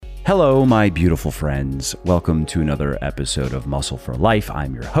Hello, my beautiful friends. Welcome to another episode of Muscle for Life.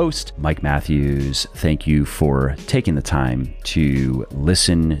 I'm your host, Mike Matthews. Thank you for taking the time to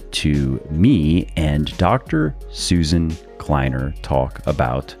listen to me and Dr. Susan Kleiner talk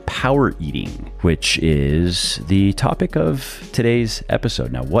about power eating, which is the topic of today's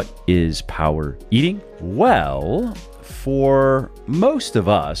episode. Now, what is power eating? Well, for most of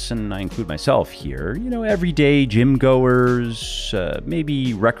us, and I include myself here, everyday gym goers,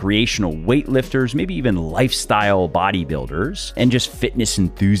 maybe recreational weightlifters, maybe even lifestyle bodybuilders, and just fitness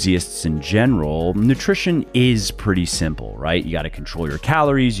enthusiasts in general, nutrition is pretty simple, right? You got to control your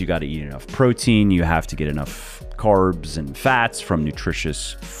calories, you got to eat enough protein, you have to get enough carbs and fats from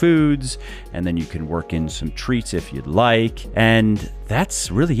nutritious foods, and then you can work in some treats if you'd like. And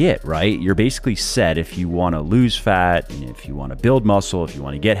that's really it, right? You're basically set if you want to lose fat, and if you want to build muscle, if you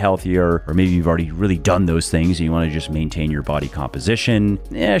want to get healthier, or maybe you've already really done those things and you want to just maintain your body composition.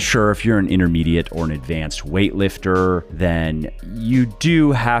 Yeah, sure, if you're an intermediate or an advanced weightlifter, then you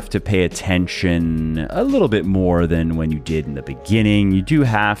do have to pay attention a little bit more than when you did in the beginning. You do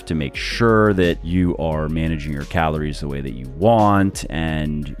have to make sure that you are managing your calories the way that you want,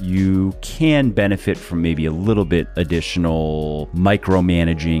 and you can benefit from maybe a little bit additional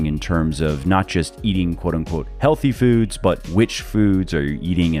micromanaging in terms of not just eating quote unquote healthy foods, but which foods are you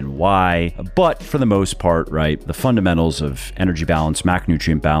eating and why. But for the most part, right, the fundamentals of energy balance,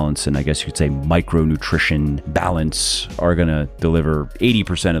 macronutrient balance, and I guess you could say micronutrition balance are going to deliver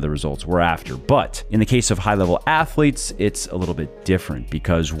 80% of the results we're after. But in the case of high-level athletes, it's a little bit different,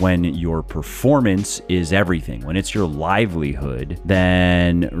 because when your performance is everything, when it's your livelihood,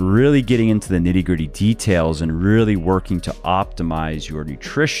 then really getting into the nitty-gritty details and really working to optimize your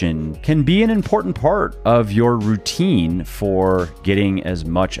nutrition can be an important part of your routine for getting as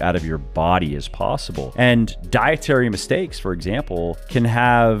much out of your body as possible. And dietary mistakes, for example, can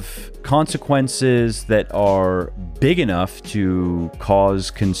have consequences that are big enough to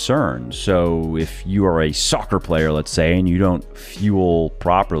cause concern. So if you are a soccer player, let's say, and you don't fuel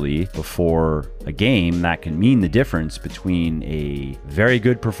properly before a game, that can mean the difference between a very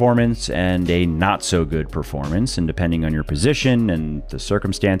good performance and a not so good performance. And depending on your position and the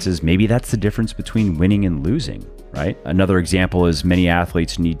circumstances, maybe that's the difference between winning and losing, right? Another example is many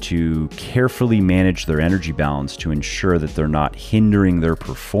athletes need to carefully manage their energy balance to ensure that they're not hindering their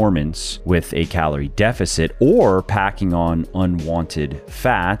performance with a calorie deficit or packing on unwanted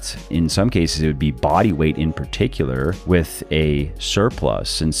fat. In some cases, it would be body weight in particular with a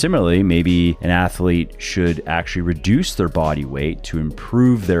surplus. And similarly, maybe an athlete should actually reduce their body weight to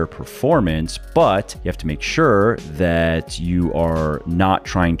improve their performance, but you have to make sure that you are not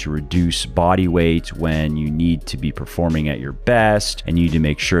trying to reduce body weight when you need to be performing at your best, and you need to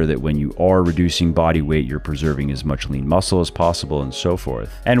make sure that when you are reducing body weight, you're preserving as much lean muscle as possible, and so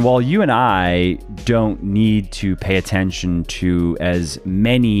forth. And while you and I don't need to pay attention to as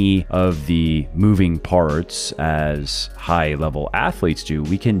many of the moving parts as high-level athletes do,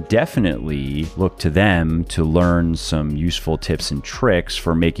 we can definitely look to them to learn some useful tips and tricks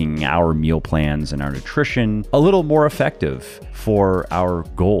for making our meal plans and our nutrition a little more effective for our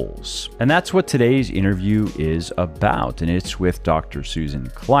goals. And that's what today's interview is about. And it's with Dr. Susan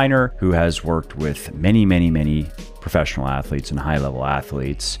Kleiner, who has worked with many professional athletes and high-level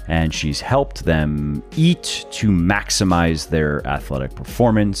athletes, and she's helped them eat to maximize their athletic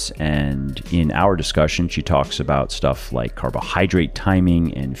performance. And in our discussion, she talks about stuff like carbohydrate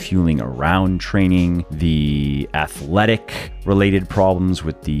timing and fueling around training, the athletic related problems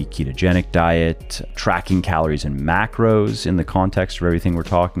with the ketogenic diet, tracking calories and macros in the context of everything we're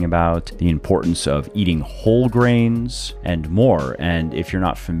talking about, the importance of eating whole grains, and more. And if you're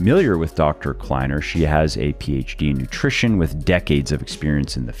not familiar with Dr. Kleiner, she has a PhD in nutrition with decades of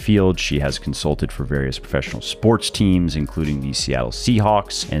experience in the field. She has consulted for various professional sports teams, including the Seattle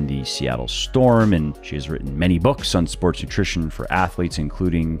Seahawks and the Seattle Storm, and she has written many books on sports nutrition for athletes,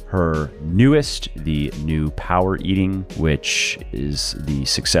 including her newest, The New Power Eating, which is the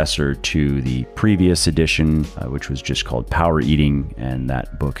successor to the previous edition, which was just called Power Eating, and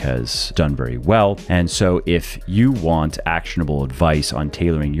that book has done very well. And so if you want actionable advice on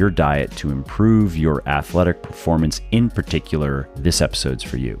tailoring your diet to improve your athletic performance in particular, this episode's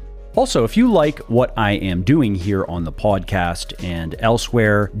for you. Also, if you like what I am doing here on the podcast and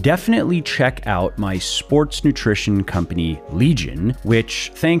elsewhere, definitely check out my sports nutrition company, Legion,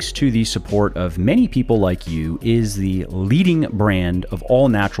 which, thanks to the support of many people like you, is the leading brand of all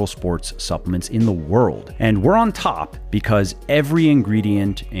natural sports supplements in the world. And we're on top because every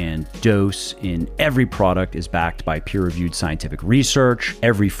ingredient and dose in every product is backed by peer-reviewed scientific research.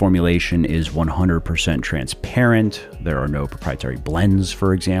 Every formulation is 100% transparent. There are no proprietary blends,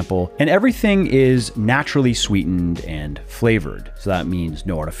 for example. label, and everything is naturally sweetened and flavored. So that means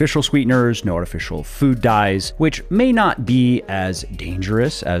no artificial sweeteners, no artificial food dyes, which may not be as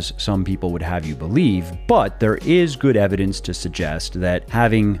dangerous as some people would have you believe, but there is good evidence to suggest that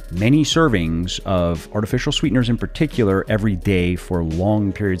having many servings of artificial sweeteners in particular every day for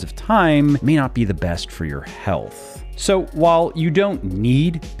long periods of time may not be the best for your health. So while you don't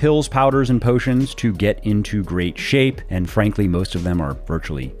need pills, powders, and potions to get into great shape, and frankly, most of them are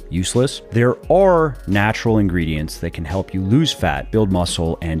virtually useless, there are natural ingredients that can help you lose fat, build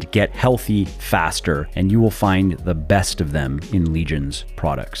muscle, and get healthy faster, and you will find the best of them in Legion's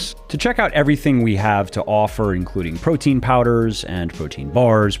products. To check out everything we have to offer, including protein powders and protein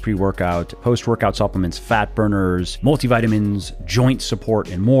bars, pre-workout, post-workout supplements, fat burners, multivitamins, joint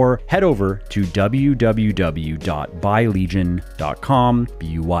support, and more, head over to www.buylegion.com,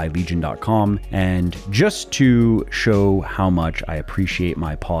 BUYlegion.com. And just to show how much I appreciate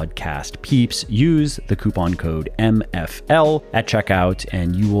my podcast peeps, use the coupon code MFL at checkout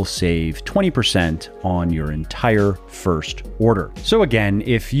and you will save 20% on your entire first order. So again,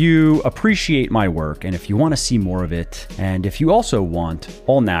 if you appreciate my work and if you want to see more of it, and if you also want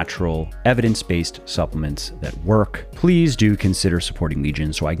all natural, evidence-based supplements that work, please do consider supporting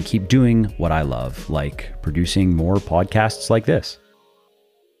Legion so I can keep doing what I love, like producing more podcasts like this.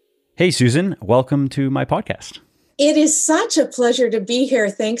 Hey, Susan, welcome to my podcast. It is such a pleasure to be here.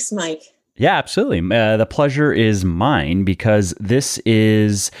 Thanks, Mike. Yeah, absolutely. The pleasure is mine because this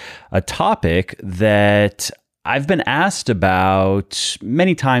is a topic that I've been asked about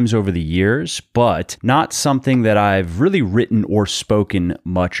many times over the years, but not something that I've really written or spoken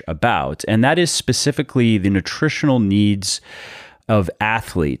much about. And that is specifically the nutritional needs of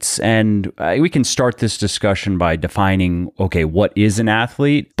athletes. And we can start this discussion by defining, okay, what is an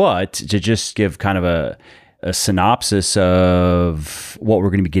athlete? But to just give kind of a synopsis of what we're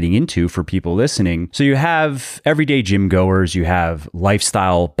going to be getting into for people listening. So you have everyday gym goers, you have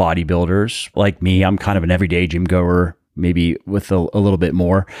lifestyle bodybuilders like me. I'm kind of an everyday gym goer, maybe with a little bit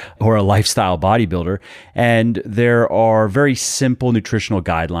more, or a lifestyle bodybuilder. And there are very simple nutritional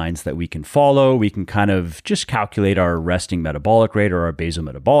guidelines that we can follow. We can kind of just calculate our resting metabolic rate or our basal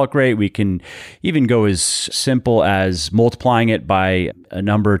metabolic rate. We can even go as simple as multiplying it by a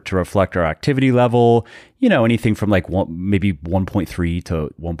number to reflect our activity level, anything from like maybe 1.3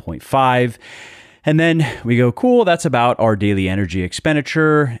 to 1.5. And then we go, cool, that's about our daily energy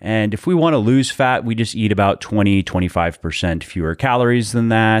expenditure. And if we want to lose fat, we just eat about 20-25% fewer calories than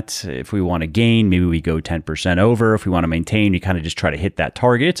that. If we want to gain, maybe we go 10% over. If we want to maintain, we kind of just try to hit that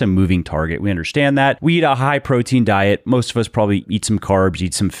target. It's a moving target. We understand that. We eat a high protein diet. Most of us probably eat some carbs,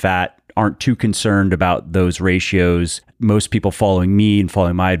 eat some fat, aren't too concerned about those ratios. Most people following me and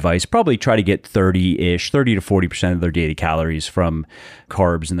following my advice probably try to get 30 to 40% of their daily calories from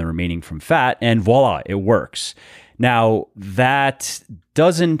carbs and the remaining from fat, and voila, it works. Now, that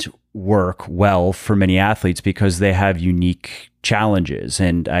doesn't work well for many athletes because they have unique challenges.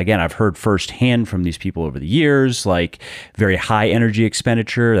 And again, I've heard firsthand from these people over the years, like very high energy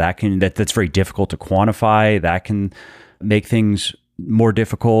expenditure, that's very difficult to quantify. That can make things more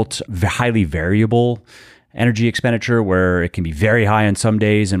difficult, highly variable energy expenditure where it can be very high on some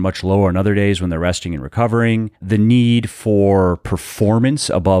days and much lower on other days when they're resting and recovering. The need for performance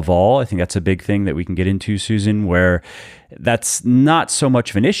above all, I think that's a big thing that we can get into, Susan, where that's not so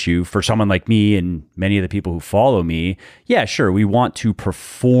much of an issue for someone like me and many of the people who follow me. Yeah, sure, we want to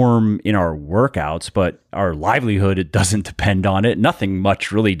perform in our workouts, but our livelihood, it doesn't depend on it. Nothing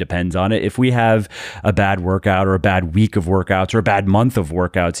much really depends on it. If we have a bad workout or a bad week of workouts or a bad month of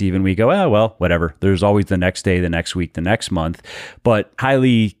workouts even, we go, oh, well, whatever. There's always the next day, the next week, the next month. But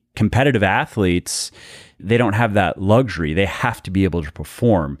highly competitive athletes, they don't have that luxury. They have to be able to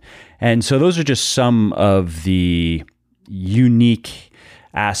perform. And so those are just some of the unique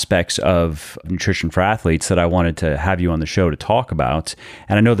aspects of nutrition for athletes that I wanted to have you on the show to talk about.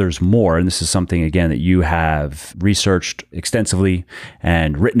 And I know there's more, and this is something, again, that you have researched extensively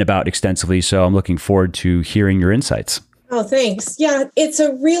and written about extensively. So I'm looking forward to hearing your insights. Oh, thanks. Yeah, it's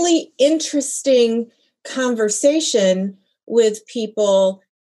a really interesting conversation with people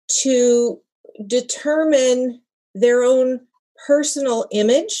to determine their own personal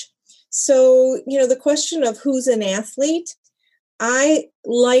image. So, the question of who's an athlete, I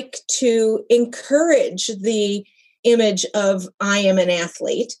like to encourage the image of I am an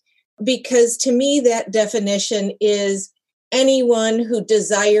athlete, because to me, that definition is anyone who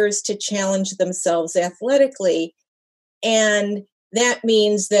desires to challenge themselves athletically. And that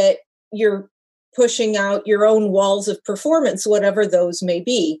means that you're pushing out your own walls of performance, whatever those may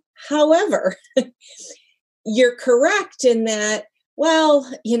be. However, you're correct in that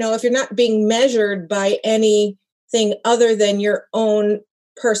well, if you're not being measured by anything other than your own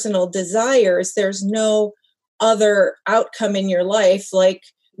personal desires, there's no other outcome in your life, like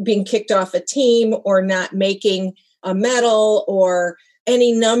being kicked off a team or not making a medal or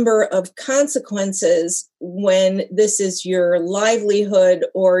any number of consequences when this is your livelihood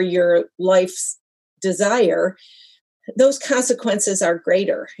or your life's desire. Those consequences are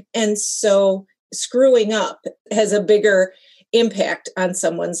greater. And so screwing up has a bigger impact on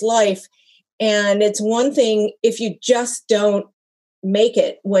someone's life. And it's one thing if you just don't make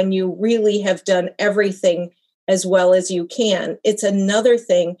it when you really have done everything as well as you can. It's another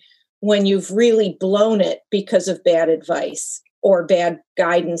thing when you've really blown it because of bad advice or bad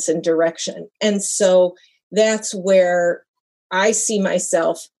guidance and direction. And so that's where I see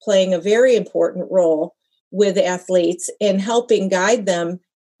myself playing a very important role with athletes in helping guide them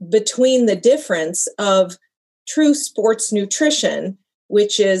between the difference of true sports nutrition,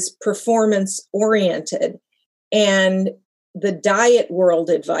 which is performance oriented, and the diet world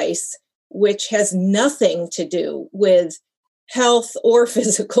advice, which has nothing to do with health or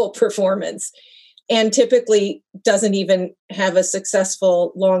physical performance, and typically doesn't even have a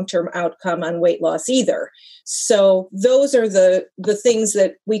successful long-term outcome on weight loss either. So those are the things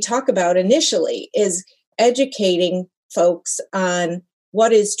that we talk about initially, is educating folks on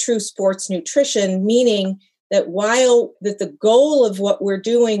what is true sports nutrition, meaning that while that the goal of what we're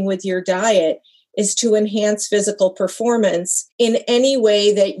doing with your diet is to enhance physical performance in any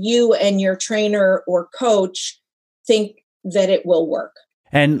way that you and your trainer or coach think that it will work.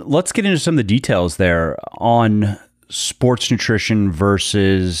 And let's get into some of the details there on sports nutrition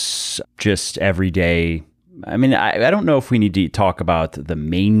versus just everyday. I mean, I don't know if we need to talk about the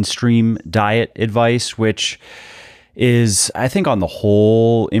mainstream diet advice, which is, I think, on the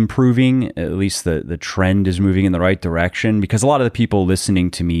whole improving. At least the trend is moving in the right direction, because a lot of the people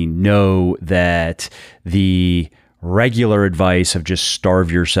listening to me know that the regular advice of just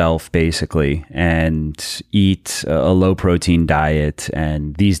starve yourself basically and eat a low protein diet,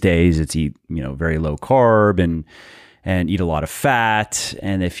 and these days it's eat very low carb and eat a lot of fat.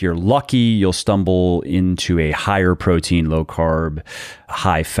 And if you're lucky, you'll stumble into a higher protein, low carb,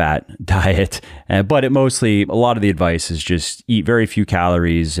 high fat diet. But a lot of the advice is just eat very few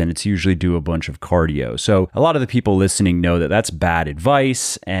calories, and it's usually do a bunch of cardio. So a lot of the people listening know that that's bad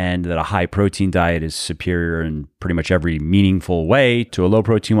advice, and that a high protein diet is superior in pretty much every meaningful way to a low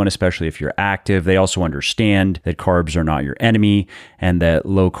protein one, especially if you're active. They also understand that carbs are not your enemy, and that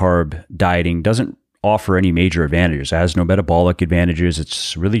low carb dieting doesn't offer any major advantages. It has no metabolic advantages.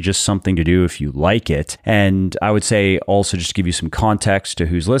 It's really just something to do if you like it. And I would say also, just to give you some context to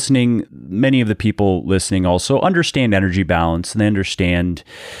who's listening, many of the people listening also understand energy balance, and they understand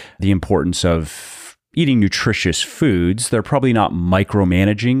the importance of eating nutritious foods. They're probably not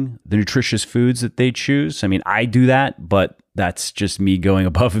micromanaging the nutritious foods that they choose. I mean, I do that, but that's just me going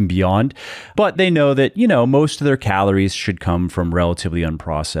above and beyond. But they know that, most of their calories should come from relatively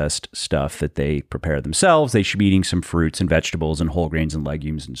unprocessed stuff that they prepare themselves. They should be eating some fruits and vegetables and whole grains and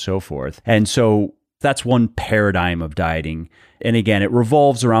legumes and so forth. And so that's one paradigm of dieting. And again, it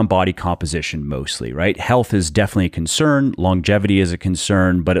revolves around body composition mostly, right? Health is definitely a concern. Longevity is a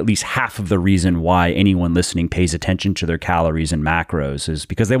concern. But at least half of the reason why anyone listening pays attention to their calories and macros is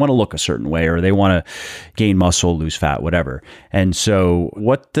because they want to look a certain way, or they want to gain muscle, lose fat, whatever. And so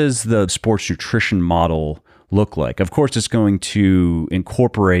what does the sports nutrition model look like? Of course, it's going to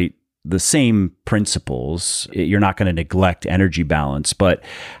incorporate the same principles. You're not going to neglect energy balance, but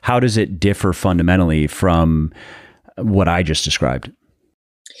how does it differ fundamentally from what I just described?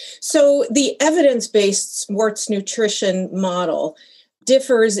 So the evidence-based sports nutrition model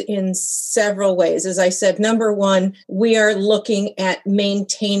differs in several ways. As I said, number one, we are looking at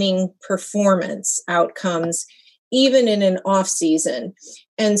maintaining performance outcomes even in an off season.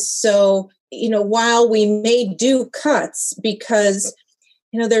 And so, while we may do cuts because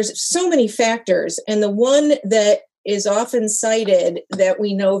there's so many factors, and the one that is often cited that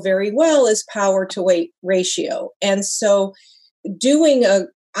we know very well is power to weight ratio. And so doing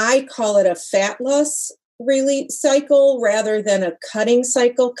I call it a fat loss cycle rather than a cutting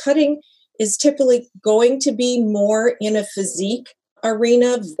cycle. Cutting is typically going to be more in a physique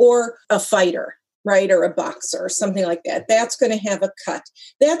arena or a fighter, right? Or a boxer or something like that. That's going to have a cut.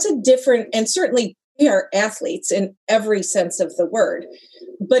 That's a different, and certainly we are athletes in every sense of the word,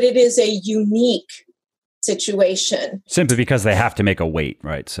 but it is a unique situation. Simply because they have to make a weight,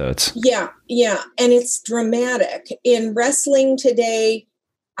 right? So it's... Yeah. And it's dramatic. In wrestling today,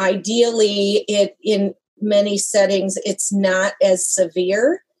 ideally, in many settings, it's not as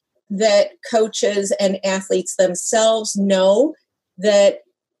severe, that coaches and athletes themselves know that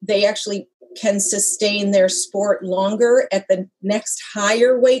they actually can sustain their sport longer at the next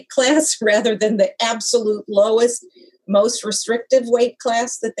higher weight class rather than the absolute lowest, most restrictive weight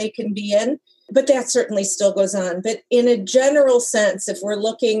class that they can be in. But that certainly still goes on. But in a general sense, if we're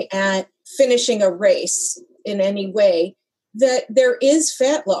looking at finishing a race in any way, that there is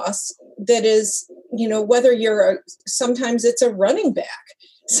fat loss that is, whether sometimes it's a running back.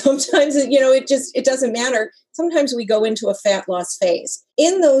 Sometimes, it doesn't matter. Sometimes we go into a fat loss phase.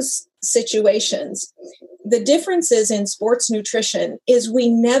 In those situations, the differences in sports nutrition is we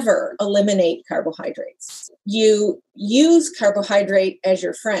never eliminate carbohydrates. You use carbohydrate as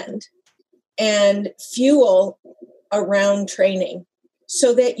your friend and fuel around training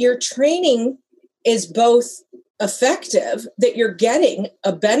so that your training is both effective, that you're getting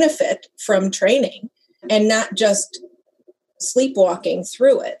a benefit from training and not just sleepwalking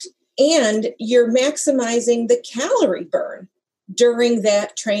through it. And you're maximizing the calorie burn during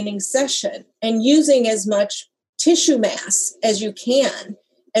that training session and using as much tissue mass as you can,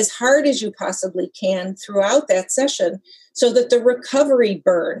 as hard as you possibly can throughout that session so that the recovery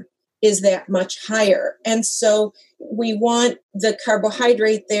burn is that much higher. And so we want the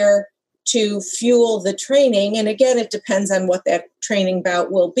carbohydrate there to fuel the training. And again, it depends on what that training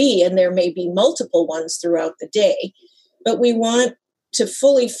bout will be. And there may be multiple ones throughout the day, but we want to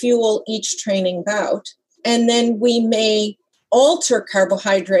fully fuel each training bout. And then we may alter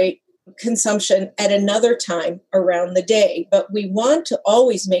carbohydrate consumption at another time around the day, but we want to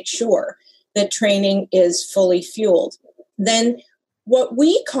always make sure that training is fully fueled. Then what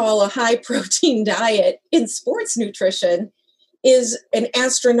we call a high protein diet in sports nutrition is an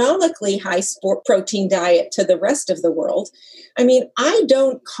astronomically high sport protein diet to the rest of the world. I mean, I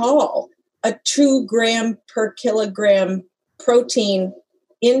don't call a 2 gram per kilogram protein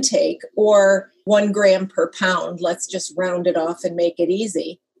intake or 1 gram per pound. Let's just round it off and make it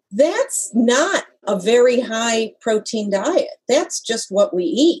easy. That's not a very high protein diet. That's just what we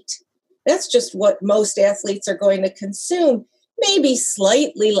eat. That's just what most athletes are going to consume, maybe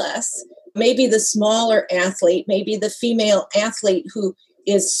slightly less. Maybe the smaller athlete, maybe the female athlete who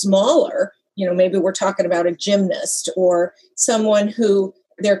is smaller, maybe we're talking about a gymnast or someone who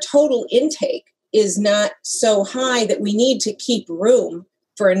their total intake is not so high that we need to keep room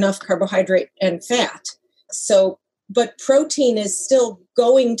for enough carbohydrate and fat. So, but protein is still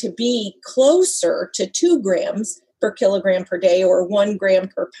going to be closer to 2 grams per kilogram per day or 1 gram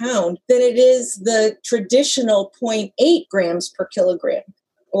per pound than it is the traditional 0.8 grams per kilogram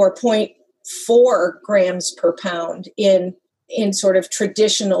or 0.4 grams per pound in sort of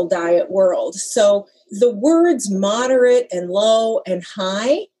traditional diet world. So the words moderate and low and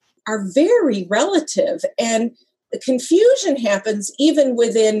high are very relative. And the confusion happens even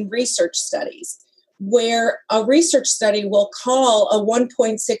within research studies, where a research study will call a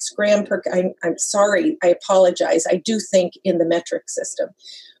 1.6 gram per, I'm sorry, I apologize. I do think in the metric system,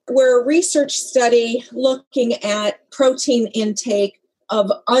 where a research study looking at protein intake of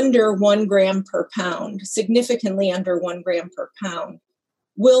under 1 gram per pound, significantly under 1 gram per pound,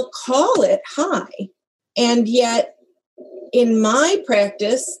 will call it high. And yet, in my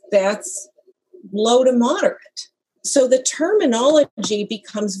practice, that's low to moderate. So the terminology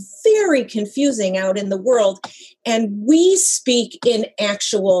becomes very confusing out in the world, and we speak in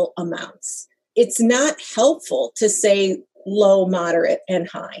actual amounts. It's not helpful to say low, moderate, and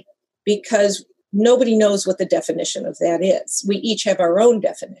high because nobody knows what the definition of that is. We each have our own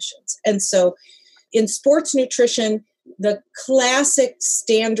definitions. And so in sports nutrition, the classic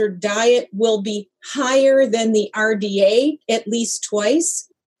standard diet will be higher than the RDA at least twice,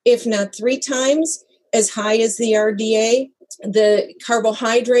 if not 3 times as high as the RDA. The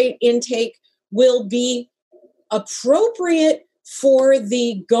carbohydrate intake will be appropriate for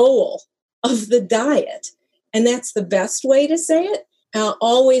the goal of the diet. And that's the best way to say it.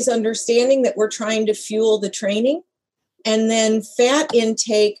 Always understanding that we're trying to fuel the training. And then fat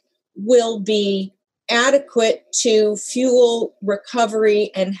intake will be adequate to fuel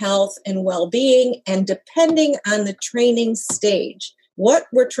recovery and health and well-being. And depending on the training stage, what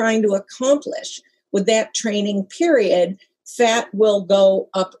we're trying to accomplish with that training period, fat will go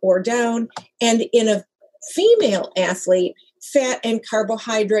up or down. And in a female athlete, fat and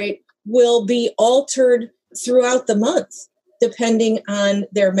carbohydrate will be altered throughout the month, depending on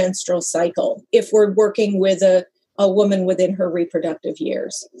their menstrual cycle, if we're working with a woman within her reproductive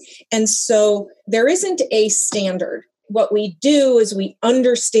years. And so there isn't a standard. What we do is we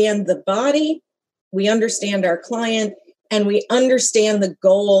understand the body, we understand our client, and we understand the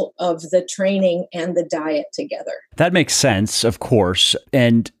goal of the training and the diet together. That makes sense, of course.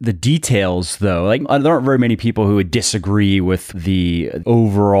 And the details, though, like there aren't very many people who would disagree with the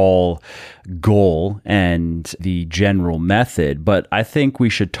overall goal and the general method. But I think we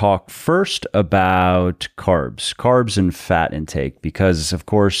should talk first about carbs and fat intake, because, of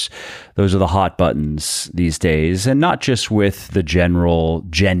course, those are the hot buttons these days. And not just with the general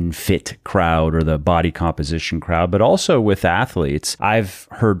Gen Fit crowd or the body composition crowd, but also with athletes. I've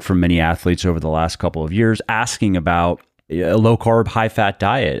heard from many athletes over the last couple of years asking about a low carb, high fat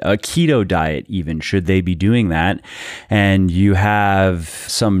diet, a keto diet even, should they be doing that? And you have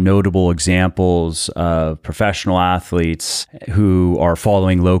some notable examples of professional athletes who are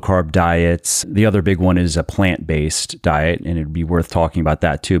following low carb diets. The other big one is a plant-based diet, and it'd be worth talking about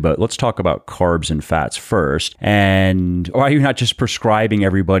that too. But let's talk about carbs and fats first. And why are you not just prescribing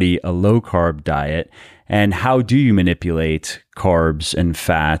everybody a low carb diet? And how do you manipulate carbs and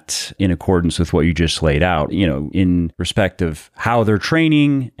fat in accordance with what you just laid out, in respect of how they're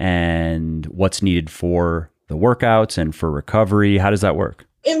training and what's needed for the workouts and for recovery? How does that work?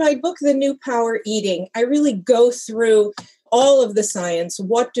 In my book, The New Power Eating, I really go through all of the science.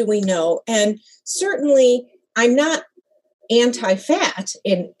 What do we know? And certainly, I'm not anti-fat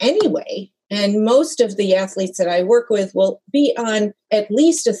in any way. And most of the athletes that I work with will be on at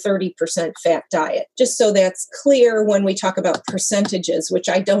least a 30% fat diet, just so that's clear when we talk about percentages, which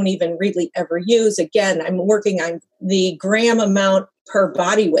I don't even really ever use. Again, I'm working on the gram amount per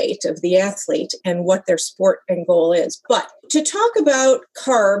body weight of the athlete and what their sport and goal is. But to talk about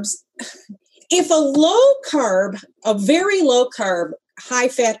carbs, if a very low carb, high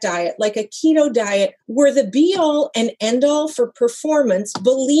fat diet, like a keto diet, were the be all and end all for performance,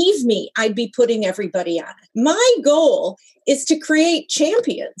 believe me, I'd be putting everybody on it. My goal is to create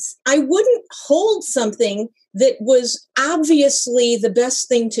champions. I wouldn't hold something that was obviously the best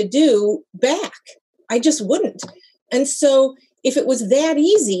thing to do back. I just wouldn't. And so if it was that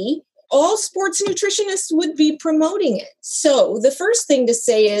easy, all sports nutritionists would be promoting it. So the first thing to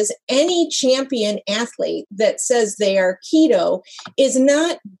say is any champion athlete that says they are keto is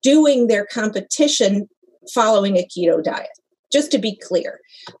not doing their competition following a keto diet, just to be clear.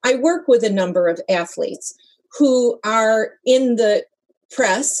 I work with a number of athletes who are in the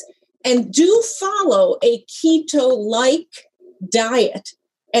press and do follow a keto-like diet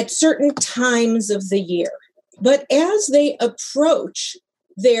at certain times of the year. But as they approach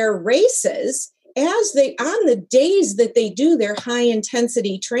their races, on the days that they do their high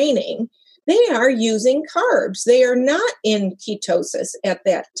intensity training, they are using carbs. They are not in ketosis at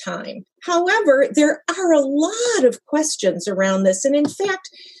that time. However, there are a lot of questions around this. And in fact,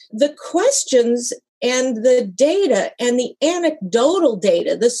 the questions and the data and the anecdotal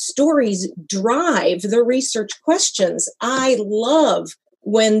data, the stories drive the research questions. I love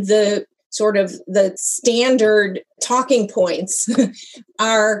when the standard talking points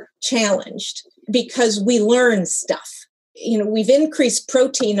are challenged because we learn stuff. We've increased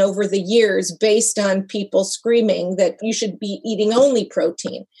protein over the years based on people screaming that you should be eating only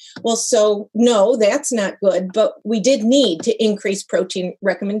protein. Well, so no, that's not good, but we did need to increase protein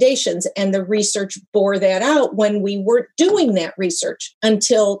recommendations. And the research bore that out when we weren't doing that research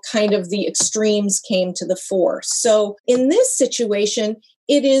until kind of the extremes came to the fore. So in this situation,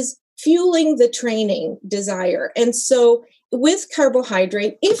 it is fueling the training desire. And so with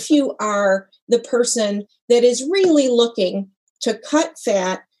carbohydrate, if you are the person that is really looking to cut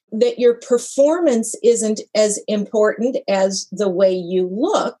fat, that your performance isn't as important as the way you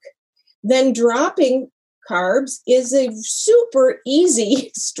look, then dropping carbs is a super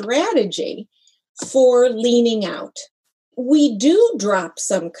easy strategy for leaning out. We do drop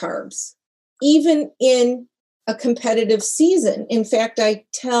some carbs, even in a competitive season. In fact, I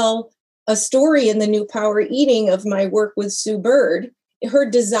tell a story in The New Power Eating of my work with Sue Bird, her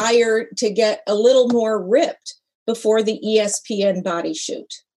desire to get a little more ripped before the ESPN body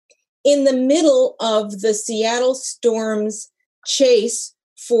shoot. In the middle of the Seattle Storm's chase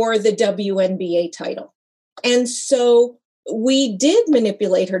for the WNBA title. And so we did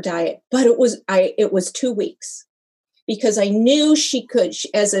manipulate her diet, but it was 2 weeks. Because I knew she could,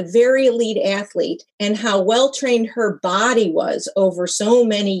 as a very elite athlete, and how well-trained her body was over so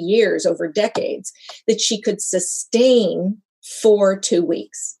many years, over decades, that she could sustain for 2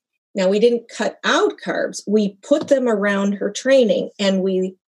 weeks. Now, we didn't cut out carbs. We put them around her training, and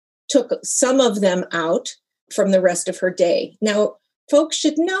we took some of them out from the rest of her day. Now, folks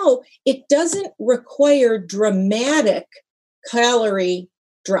should know it doesn't require dramatic calorie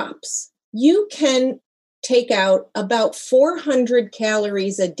drops. You can take out about 400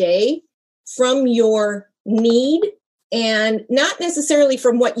 calories a day from your need And not necessarily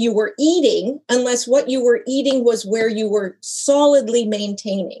from what you were eating, unless what you were eating was where you were solidly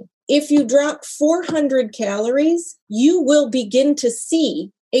maintaining. If you drop 400 calories, you will begin to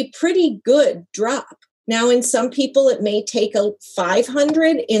see a pretty good drop. Now, in some people, it may take a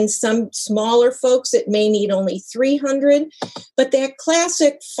 500. In some smaller folks, it may need only 300. But that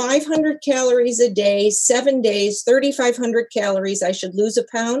classic 500 calories a day, 7 days, 3,500 calories, I should lose a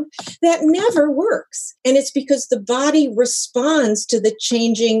pound, that never works. And it's because the body responds to the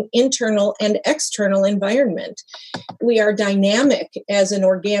changing internal and external environment. We are dynamic as an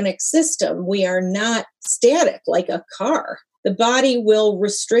organic system. We are not static like a car. The body will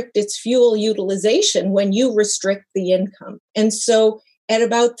restrict its fuel utilization when you restrict the income. And so at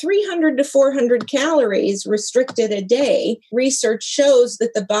about 300 to 400 calories restricted a day, research shows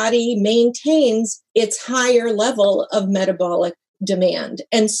that the body maintains its higher level of metabolic demand.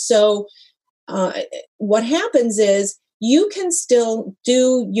 And so what happens is you can still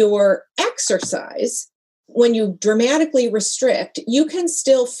do your exercise. When you dramatically restrict, you can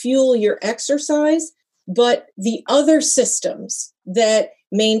still fuel your exercise, but the other systems that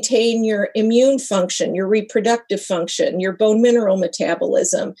maintain your immune function, your reproductive function, your bone mineral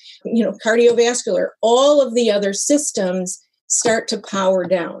metabolism, cardiovascular, all of the other systems start to power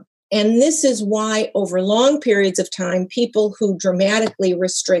down. And this is why over long periods of time, people who dramatically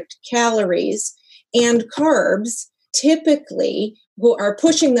restrict calories and carbs, typically who are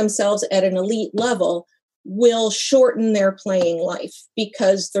pushing themselves at an elite level, will shorten their playing life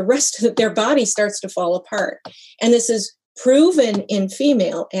because the rest of their body starts to fall apart. And this is proven in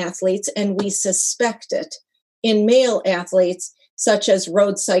female athletes, and we suspect it in male athletes, such as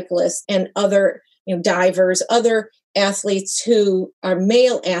road cyclists and other divers, other athletes who are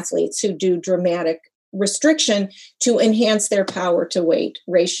male athletes who do dramatic restriction to enhance their power to weight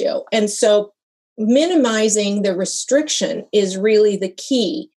ratio. And so minimizing the restriction is really the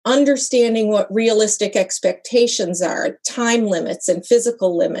key. Understanding what realistic expectations are, time limits and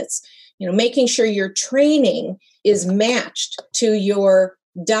physical limits, making sure your training is matched to your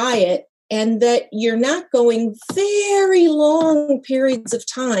diet and that you're not going very long periods of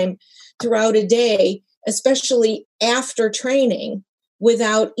time throughout a day, especially after training,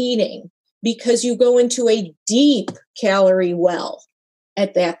 without eating, because you go into a deep calorie well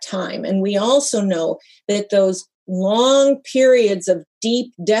at that time. And we also know that those long periods of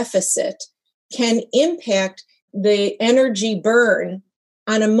deep deficit can impact the energy burn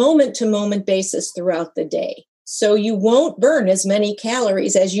on a moment-to-moment basis throughout the day. So you won't burn as many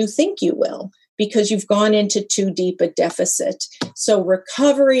calories as you think you will because you've gone into too deep a deficit. So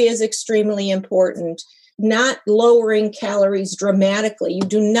recovery is extremely important, not lowering calories dramatically. You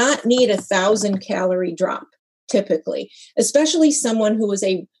do not need 1,000-calorie drop. Typically, especially someone who is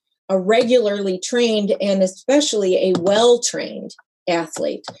a regularly trained and especially a well-trained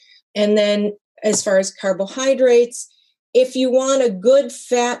athlete. And then as far as carbohydrates, if you want a good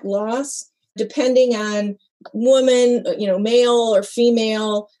fat loss, depending on woman, male or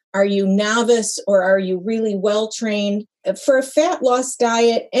female, are you novice or are you really well-trained? For a fat loss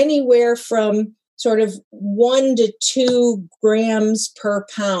diet, anywhere from sort of 1 to 2 grams per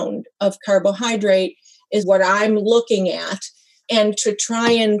pound of carbohydrate is what I'm looking at, and to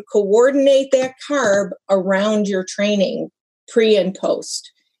try and coordinate that carb around your training pre and post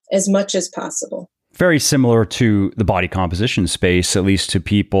as much as possible. Very similar to the body composition space, at least to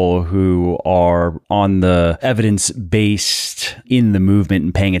people who are on the evidence-based in the movement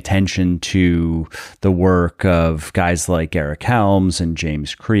and paying attention to the work of guys like Eric Helms and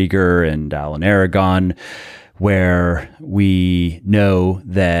James Krieger and Alan Aragon, where we know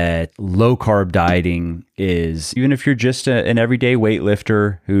that low-carb dieting is, even if you're just an everyday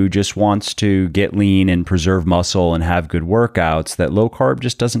weightlifter who just wants to get lean and preserve muscle and have good workouts, that low-carb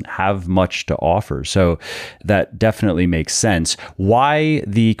just doesn't have much to offer. So that definitely makes sense. Why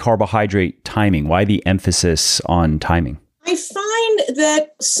the carbohydrate timing? Why the emphasis on timing? I find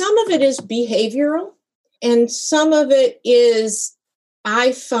that some of it is behavioral and some of it is,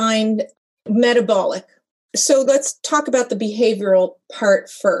 I find, metabolic. So let's talk about the behavioral part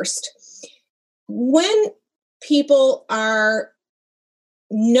first. When people are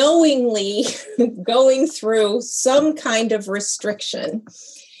knowingly going through some kind of restriction,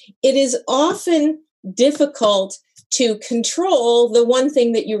 it is often difficult to control the one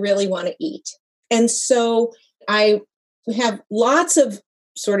thing that you really want to eat. And so I have lots of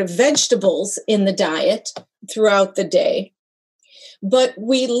sort of vegetables in the diet throughout the day, but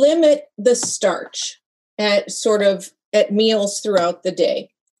we limit the starch at meals throughout the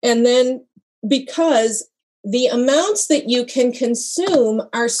day. And then because the amounts that you can consume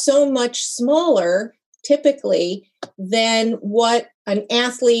are so much smaller typically than what an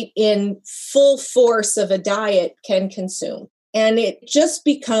athlete in full force of a diet can consume. And it just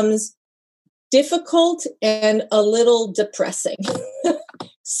becomes difficult and a little depressing.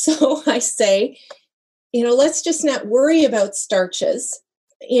 So I say, let's just not worry about starches,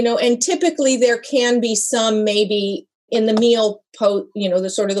 and typically there can be some maybe in the meal,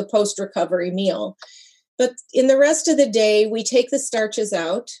 the sort of the post-recovery meal. But in the rest of the day, we take the starches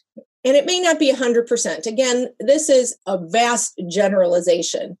out, and it may not be 100%. Again, this is a vast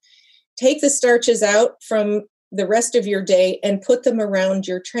generalization. Take the starches out from the rest of your day and put them around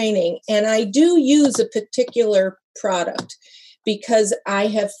your training. And I do use a particular product because I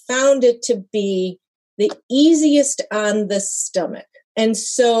have found it to be the easiest on the stomach. And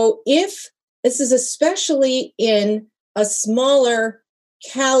so if this is especially in a smaller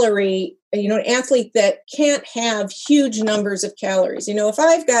calorie, an athlete that can't have huge numbers of calories. If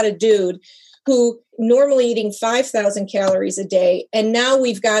I've got a dude who normally eating 5,000 calories a day, and now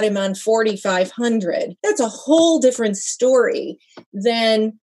we've got him on 4,500, that's a whole different story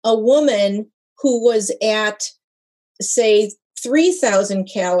than a woman who was at, say, 3,000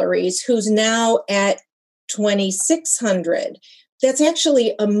 calories, who's now at 2,600. That's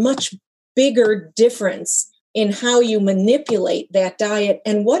actually a much bigger difference in how you manipulate that diet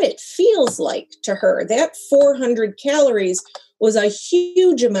and what it feels like to her. That 400 calories was a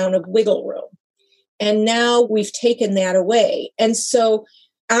huge amount of wiggle room. And now we've taken that away. And so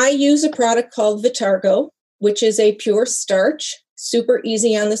I use a product called Vitargo, which is a pure starch, super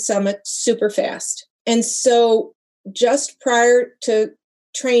easy on the stomach, super fast. And so just prior to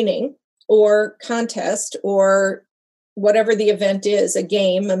training or contest or whatever the event is, a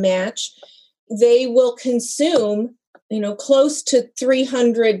game, a match, they will consume, close to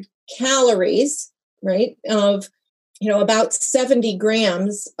 300 calories, right, of, about 70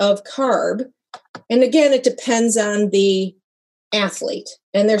 grams of carb. And again, it depends on the athlete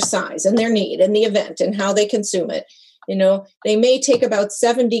and their size and their need and the event and how they consume it. They may take about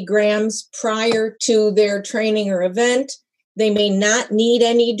 70 grams prior to their training or event. They may not need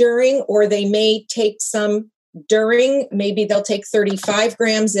any during, or they may take some during. Maybe they'll take 35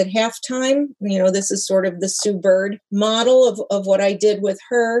 grams at halftime. This is sort of the Sue Bird model of what I did with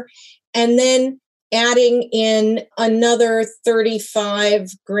her. And then adding in another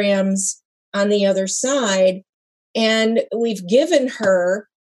 35 grams on the other side. And we've given her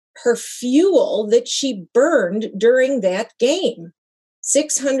fuel that she burned during that game.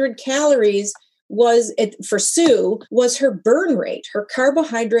 600 calories for Sue, was her burn rate, her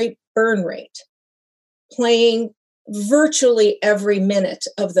carbohydrate burn rate, playing virtually every minute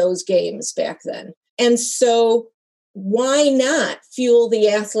of those games back then. And so why not fuel the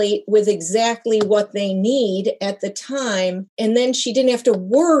athlete with exactly what they need at the time? And then she didn't have to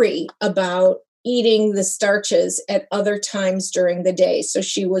worry about eating the starches at other times during the day. So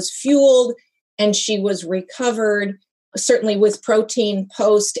she was fueled and she was recovered, certainly with protein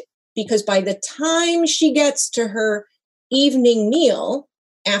post, because by the time she gets to her evening meal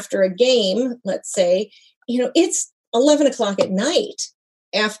after a game, let's say, it's 11 o'clock at night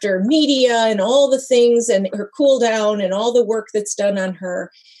after media and all the things and her cool down and all the work that's done on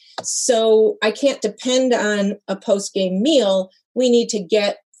her. So I can't depend on a post-game meal. We need to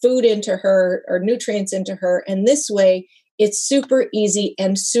get food into her or nutrients into her. And this way it's super easy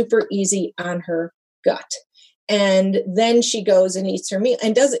and super easy on her gut. And then she goes and eats her meal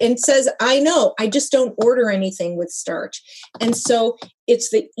and says, I know, I just don't order anything with starch. And so it's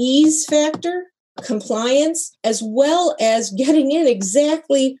the ease factor, compliance, as well as getting in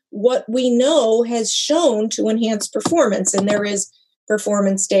exactly what we know has shown to enhance performance. And there is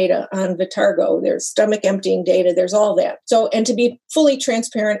performance data on Vitargo. There's stomach emptying data. There's all that. So, and to be fully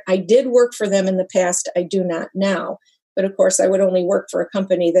transparent, I did work for them in the past. I do not now. But of course, I would only work for a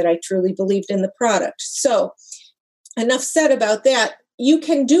company that I truly believed in the product. So enough said about that. You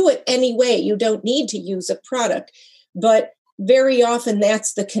can do it any way. You don't need to use a product. But very often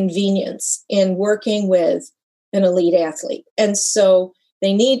that's the convenience in working with an elite athlete. And so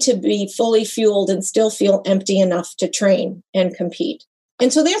they need to be fully fueled and still feel empty enough to train and compete.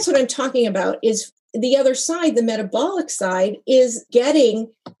 And so that's what I'm talking about, is the other side, the metabolic side, is getting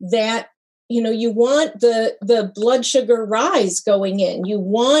that, you want the blood sugar rise going in. You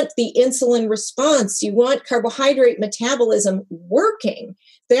want the insulin response. You want carbohydrate metabolism working.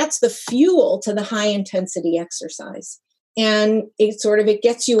 That's the fuel to the high intensity exercise. And it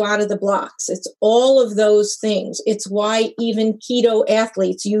gets you out of the blocks. It's all of those things. It's why even keto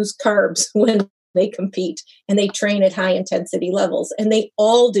athletes use carbs when they compete and they train at high intensity levels. And they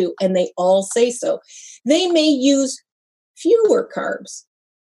all do. And they all say so. They may use fewer carbs,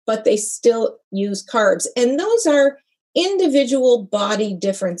 but they still use carbs. And those are individual body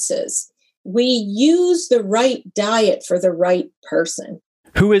differences. We use the right diet for the right person.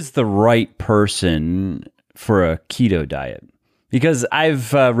 Who is the right person for a keto diet? Because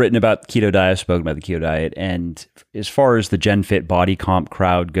I've written about the keto diet, spoken about the keto diet, and as far as the Gen Fit body comp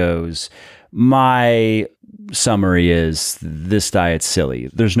crowd goes, my summary is this diet's silly.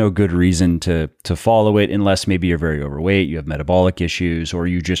 There's no good reason to follow it unless maybe you're very overweight, you have metabolic issues, or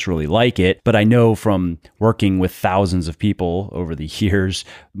you just really like it. But I know from working with thousands of people over the years,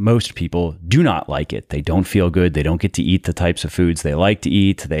 most people do not like it. They don't feel good. They don't get to eat the types of foods they like to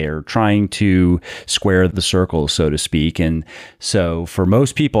eat. They are trying to square the circle, so to speak. And so for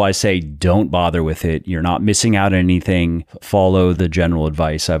most people, I say, don't bother with it. You're not missing out on anything. Follow the general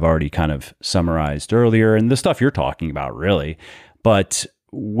advice I've already kind of summarized earlier, and the stuff you're talking about, really. But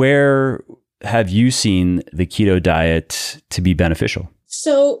where have you seen the keto diet to be beneficial?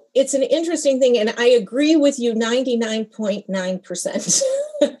 So it's an interesting thing, and I agree with you 99.9%.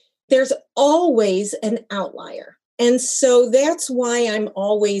 There's always an outlier. And so that's why I'm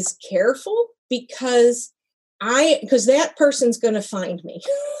always careful, because that person's going to find me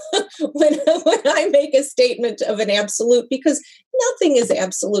when I make a statement of an absolute, because nothing is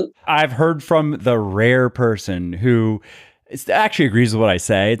absolute. I've heard from the rare person who actually agrees with what I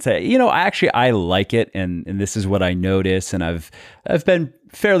say. It's I like it, and this is what I notice, and I've been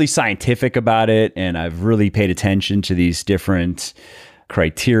fairly scientific about it, and I've really paid attention to these different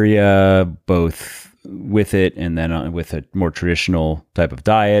criteria, both with it and then with a more traditional type of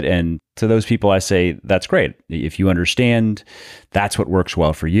diet. And to those people, I say, that's great. If you understand that's what works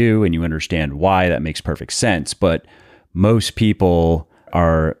well for you and you understand why, that makes perfect sense. But most people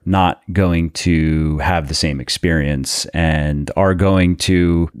are not going to have the same experience and are going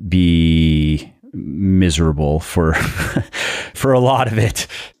to be miserable for for a lot of it.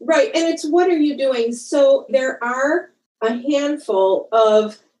 Right. And it's, what are you doing? So there are a handful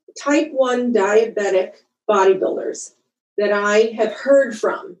of type 1 diabetic bodybuilders that I have heard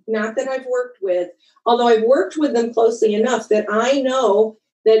from, not that I've worked with, although I've worked with them closely enough that I know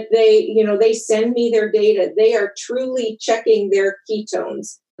that they send me their data. They are truly checking their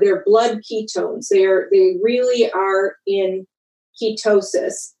ketones, their blood ketones. They really are in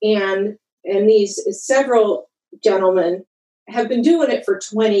ketosis. And these several gentlemen have been doing it for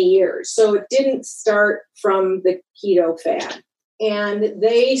 20 years. So it didn't start from the keto fad. And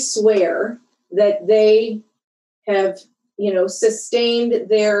they swear that they have, sustained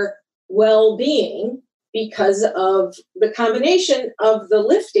their well-being because of the combination of the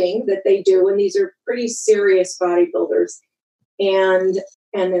lifting that they do. And these are pretty serious bodybuilders, and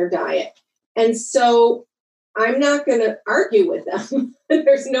their diet. And so I'm not going to argue with them.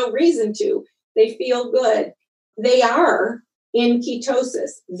 There's no reason to. They feel good. They are in ketosis.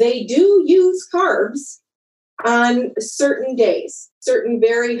 They do use carbs on certain days, certain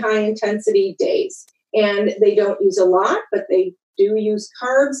very high intensity days. And they don't use a lot, but they do use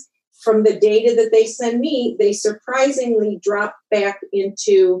carbs. From the data that they send me, they surprisingly drop back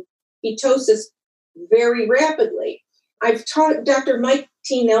into ketosis very rapidly. I've taught Dr. Mike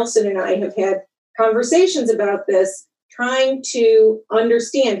T. Nelson and I have had conversations about this, trying to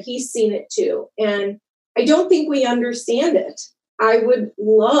understand. He's seen it too. And I don't think we understand it. I would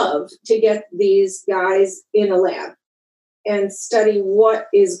love to get these guys in a lab and study what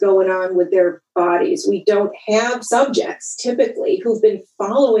is going on with their bodies. We don't have subjects typically who've been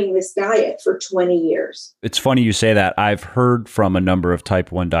following this diet for 20 years. It's funny you say that. I've heard from a number of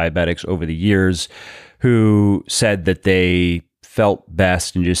type 1 diabetics over the years who said that they felt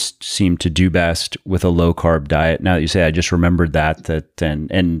best and just seemed to do best with a low carb diet. Now that you say, I just remembered that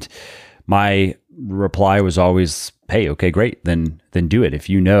and my reply was always, hey, okay, great, then do it. If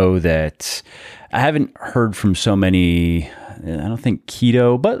you know that, I haven't heard from so many, I don't think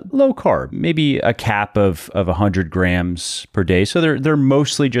keto, but low carb, maybe a cap of 100 grams per day. So they're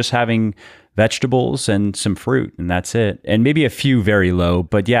mostly just having vegetables and some fruit, and that's it. And maybe a few very low,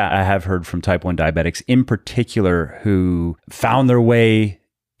 but yeah, I have heard from type 1 diabetics in particular who found their way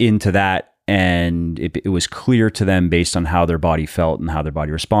into that. And it was clear to them based on how their body felt and how their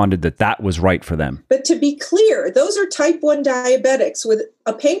body responded that was right for them. But to be clear, those are type 1 diabetics with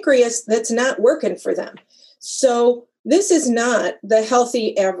a pancreas that's not working for them. So this is not the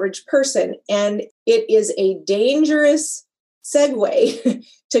healthy average person. And it is a dangerous segue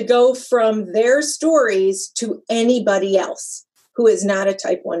to go from their stories to anybody else who is not a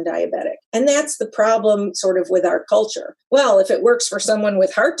type 1 diabetic. And that's the problem sort of with our culture. Well, if it works for someone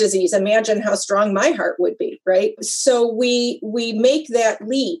with heart disease, imagine how strong my heart would be, right? So we make that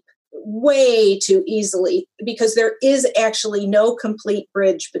leap way too easily because there is actually no complete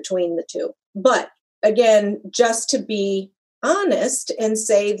bridge between the two. But again, just to be honest and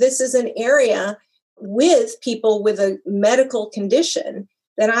say this is an area with people with a medical condition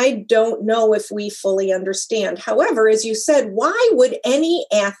that I don't know if we fully understand. However, as you said, why would any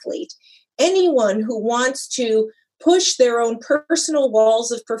athlete, anyone who wants to push their own personal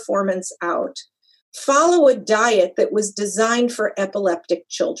walls of performance out, follow a diet that was designed for epileptic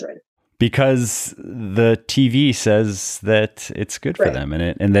children? Because the TV says that it's good for them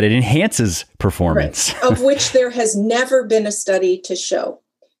and that it enhances performance. Right. Of which there has never been a study to show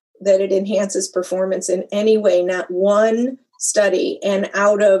that it enhances performance in any way, not one study. And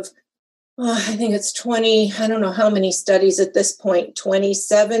out of, I think it's 20, I don't know how many studies at this point,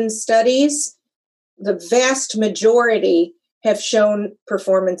 27 studies, the vast majority have shown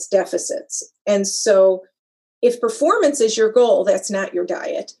performance deficits. And so if performance is your goal, that's not your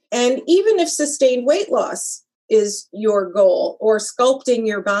diet. And even if sustained weight loss is your goal or sculpting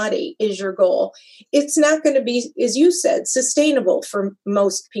your body is your goal, it's not going to be, as you said, sustainable for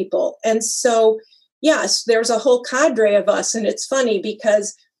most people. And so, yes, there's a whole cadre of us. And it's funny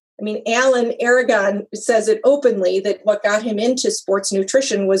because, I mean, Alan Aragon says it openly that what got him into sports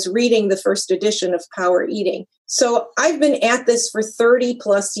nutrition was reading the first edition of Power Eating. So I've been at this for 30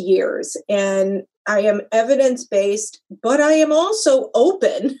 plus years and I am evidence-based, but I am also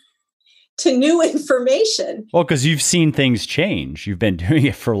open to new information. Well, because you've seen things change. You've been doing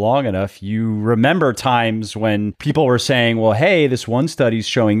it for long enough. You remember times when people were saying, well, hey, this one study's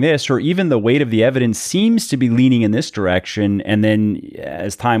showing this, or even the weight of the evidence seems to be leaning in this direction. And then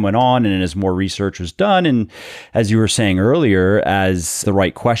as time went on and as more research was done, and as you were saying earlier, as the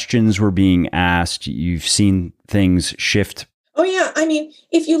right questions were being asked, you've seen things shift. Oh, yeah. I mean,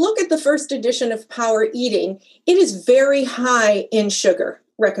 if you look at the first edition of Power Eating, it is very high in sugar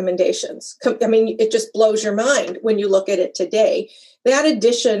recommendations. I mean, it just blows your mind when you look at it today. That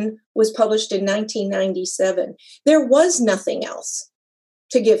edition was published in 1997. There was nothing else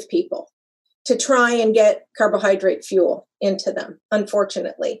to give people to try and get carbohydrate fuel into them,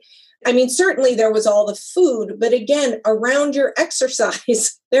 unfortunately. I mean, certainly there was all the food, but again, around your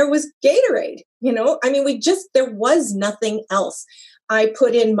exercise, there was Gatorade, I mean, there was nothing else. I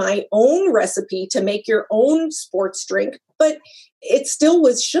put in my own recipe to make your own sports drink, but it still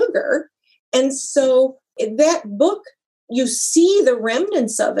was sugar. And so that book, you see the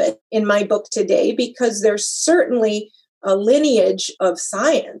remnants of it in my book today, because there's certainly a lineage of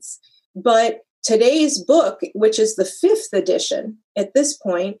science. But today's book, which is the 5th edition at this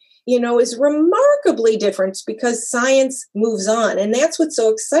point, is remarkably different because science moves on. And that's what's so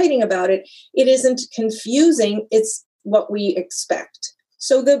exciting about it. It isn't confusing. It's what we expect.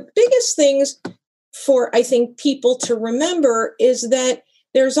 So the biggest things for, I think, people to remember is that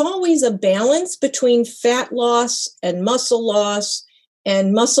there's always a balance between fat loss and muscle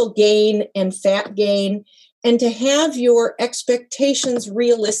gain and fat gain, and to have your expectations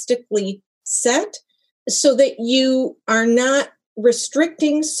realistically set so that you are not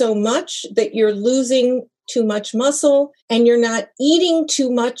restricting so much that you're losing too much muscle, and you're not eating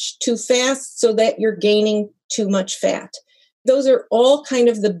too much too fast so that you're gaining too much fat. Those are all kind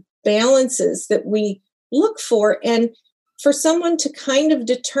of the balances that we look for. And for someone to kind of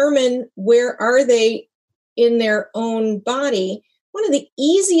determine where are they in their own body, one of the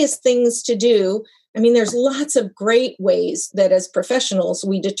easiest things to do, I mean, there's lots of great ways that as professionals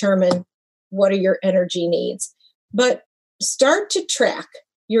we determine what are your energy needs, but start to track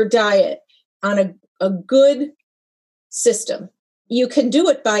your diet on a good system. You can do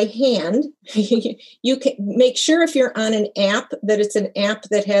it by hand. You can make sure if you're on an app that it's an app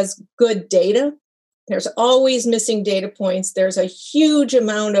that has good data. There's always missing data points. There's a huge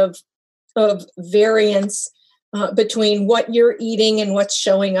amount of variance between what you're eating and what's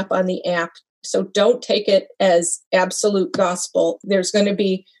showing up on the app. So don't take it as absolute gospel. There's going to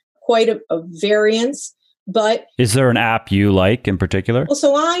be quite a variance. But is there an app you like in particular? Well,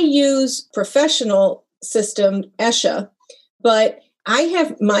 so I use professional system, ESHA, but I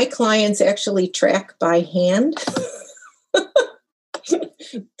have my clients actually track by hand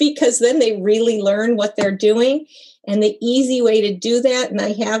because then they really learn what they're doing. And the easy way to do that, and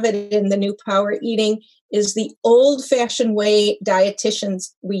I have it in the new Power Eating, is the old-fashioned way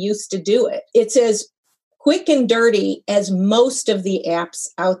dietitians we used to do it. It's as quick and dirty as most of the apps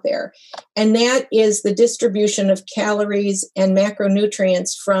out there. And that is the distribution of calories and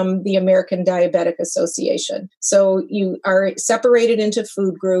macronutrients from the American Diabetic Association. So you are separated into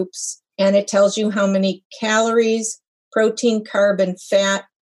food groups, and it tells you how many calories, protein, carb, and fat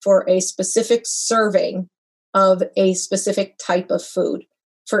for a specific serving of a specific type of food.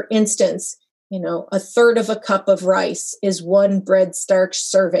 For instance, a third of a cup of rice is one bread starch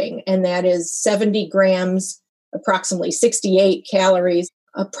serving, and that is 70 grams, approximately 68 calories,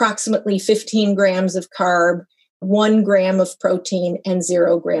 approximately 15 grams of carb, 1 gram of protein, and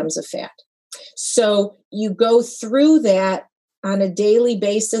 0 grams of fat. So you go through that on a daily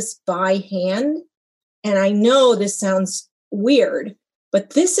basis by hand. And I know this sounds weird, but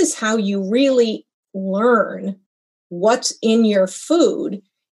this is how you really learn what's in your food.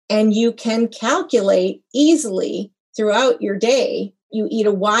 And you can calculate easily throughout your day. You eat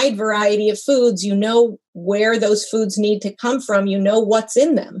a wide variety of foods. You know where those foods need to come from. You know what's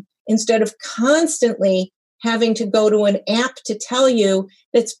in them, instead of constantly having to go to an app to tell you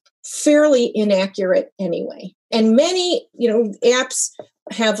that's fairly inaccurate anyway. And many, apps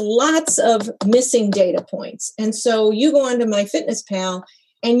have lots of missing data points. And so you go onto MyFitnessPal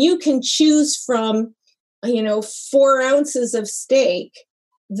and you can choose from, 4 ounces of steak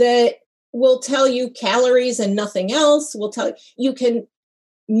that will tell you calories and nothing else. Will tell you can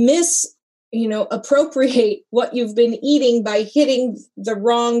appropriate what you've been eating by hitting the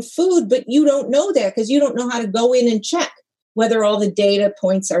wrong food, but you don't know that because you don't know how to go in and check whether all the data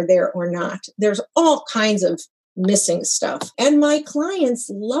points are there or not. There's all kinds of missing stuff. And my clients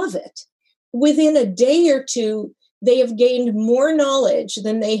love it. Within a day or two, they have gained more knowledge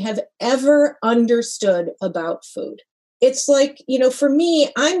than they have ever understood about food. It's like, for me,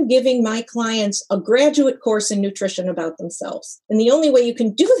 I'm giving my clients a graduate course in nutrition about themselves. And the only way you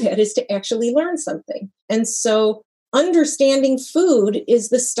can do that is to actually learn something. And so understanding food is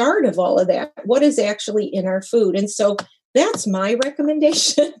the start of all of that. What is actually in our food? And so that's my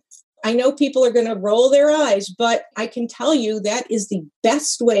recommendation. I know people are going to roll their eyes, but I can tell you that is the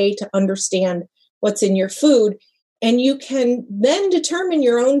best way to understand what's in your food. And you can then determine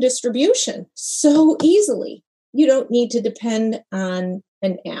your own distribution so easily. You don't need to depend on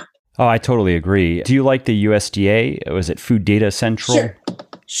an app. Oh, I totally agree. Do you like the USDA? Was it Food Data Central?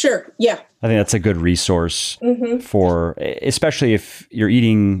 Sure. Yeah. I think that's a good resource for, especially if you're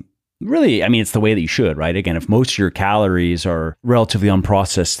eating really, it's the way that you should, right? Again, if most of your calories are relatively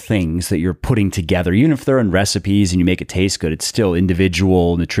unprocessed things that you're putting together, even if they're in recipes and you make it taste good, it's still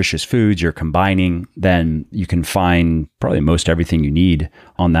individual nutritious foods you're combining, then you can find probably most everything you need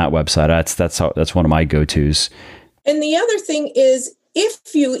on that website. That's one of my go-tos. And the other thing is,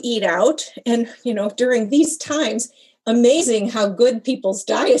 if you eat out, and during these times, amazing how good people's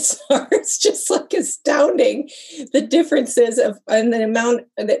diets are. It's just like astounding the differences and the amount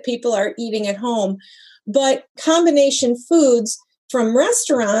that people are eating at home. But combination foods from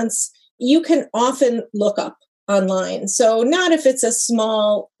restaurants, you can often look up online. So not if it's a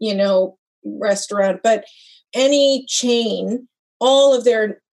small, restaurant, but any chain, all of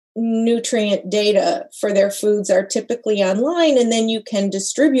their nutrient data for their foods are typically online. And then you can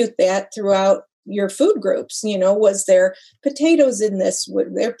distribute that throughout your food groups. Was there potatoes in this? Were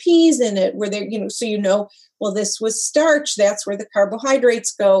there peas in it? Were there, so well, this was starch. That's where the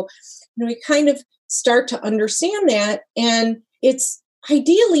carbohydrates go. We kind of start to understand that. And it's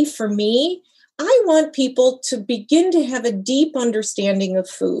ideally for me, I want people to begin to have a deep understanding of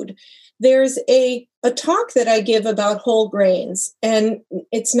food. There's a talk that I give about whole grains, and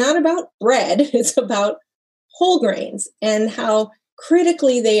it's not about bread. It's about whole grains and how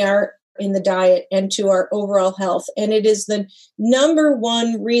critically they are in the diet and to our overall health. And it is the number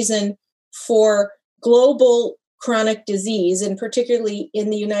one reason for global chronic disease, and particularly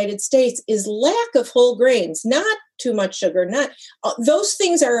in the United States, is lack of whole grains, not too much sugar. Not those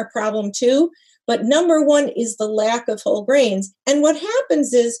things are a problem too, but number one is the lack of whole grains. And what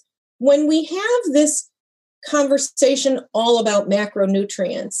happens is when we have this conversation all about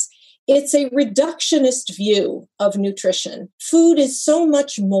macronutrients, it's a reductionist view of nutrition. Food is so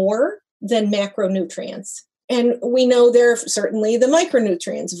much more than macronutrients. And we know there are certainly the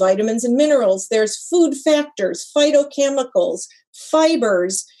micronutrients, vitamins and minerals. There's food factors, phytochemicals,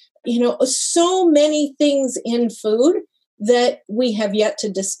 fibers, so many things in food that we have yet to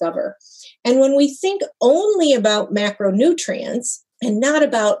discover. And when we think only about macronutrients and not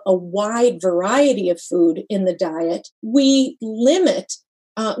about a wide variety of food in the diet, we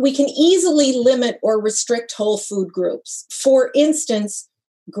can easily limit or restrict whole food groups. For instance,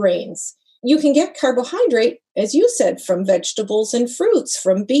 grains. You can get carbohydrate, as you said, from vegetables and fruits,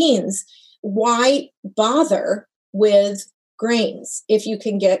 from beans. Why bother with grains if you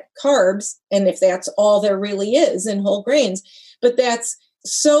can get carbs and if that's all there really is in whole grains? But that's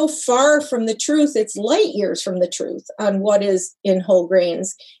so far from the truth. It's light years from the truth on what is in whole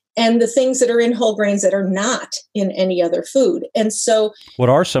grains. and the things that are in whole grains that are not in any other food. And so, what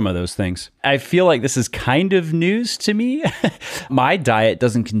are some of those things? I feel like this is kind of news to me. My diet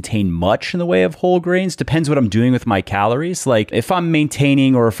doesn't contain much in the way of whole grains. Depends what I'm doing with my calories. Like if I'm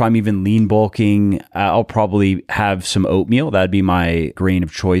maintaining or if I'm even lean bulking, I'll probably have some oatmeal. That'd be my grain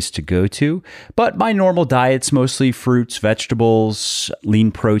of choice to go to. But my normal diet's mostly fruits, vegetables,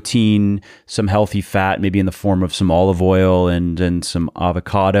 lean protein, some healthy fat, maybe in the form of some olive oil and some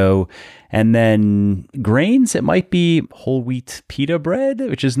avocado. And then grains, it might be whole wheat pita bread,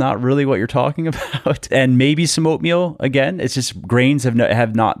 which is not really what you're talking about. And maybe some oatmeal. Again, it's just grains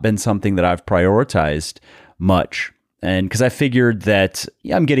have not been something that I've prioritized much. And because I figured that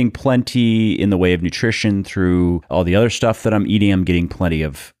I'm getting plenty in the way of nutrition through all the other stuff that I'm eating. I'm getting plenty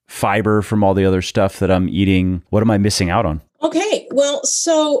of fiber from all the other stuff that I'm eating. What am I missing out on? Okay, well,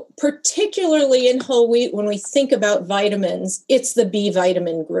 so particularly in whole wheat, when we think about vitamins, it's the B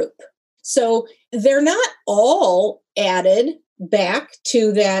vitamin group. So they're not all added back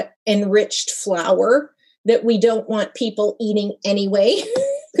to that enriched flour that we don't want people eating anyway,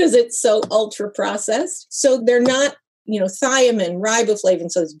 because it's so ultra processed. So they're not, thiamine,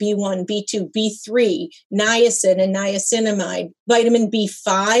 riboflavin, so it's B1, B2, B3, niacin and niacinamide, vitamin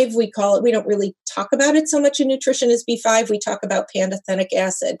B5, we call it. We don't really talk about it so much in nutrition as B5. We talk about pantothenic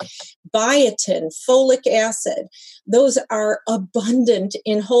acid, biotin, folic acid. Those are abundant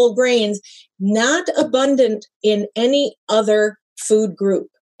in whole grains, not abundant in any other food group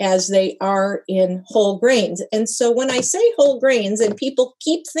as they are in whole grains. And so when I say whole grains and people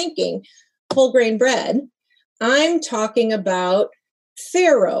keep thinking whole grain bread, I'm talking about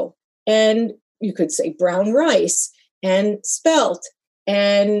farro, and you could say brown rice and spelt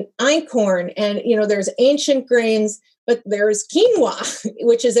and einkorn. And, there's ancient grains, but there's quinoa,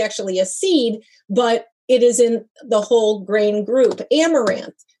 which is actually a seed, but it is in the whole grain group.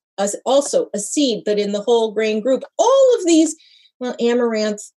 Amaranth, also a seed, but in the whole grain group. All of these, well,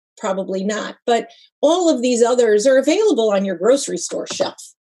 amaranth, probably not, but all of these others are available on your grocery store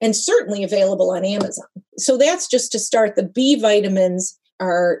shelf and certainly available on Amazon. So that's just to start. The B vitamins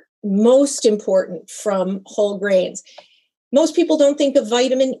are most important from whole grains. Most people don't think of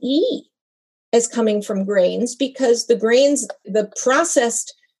vitamin E as coming from grains because the grains, the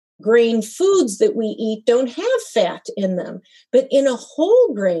processed grain foods that we eat don't have fat in them. But in a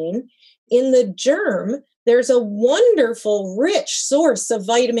whole grain, in the germ, there's a wonderful, rich source of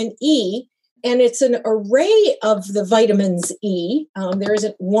vitamin E, and it's an array of the vitamins E. There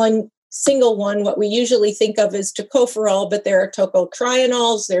isn't one single one. What we usually think of as tocopherol, but there are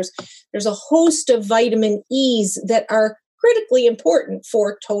tocotrienols. There's a host of vitamin E's that are critically important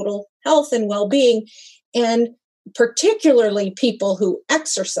for total health and well-being, and particularly people who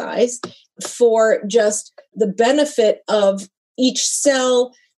exercise, for just the benefit of each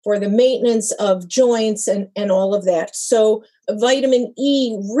cell, for the maintenance of joints and all of that. So vitamin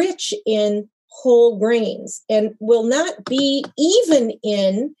E rich in whole grains and will not be even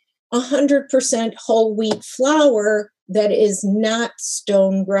in 100% whole wheat flour that is not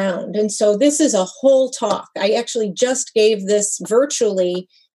stone ground. And so this is a whole talk. I actually just gave this virtually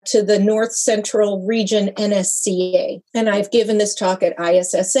to the North Central Region NSCA. And I've given this talk at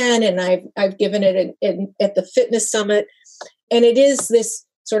ISSN, and I've given it at the Fitness Summit. And it is this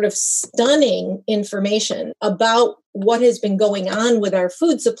sort of stunning information about what has been going on with our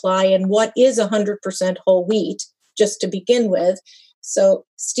food supply and what is 100% whole wheat, just to begin with. So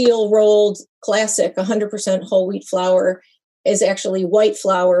steel rolled classic 100% whole wheat flour is actually white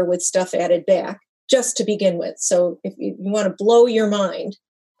flour with stuff added back, just to begin with. So if you want to blow your mind,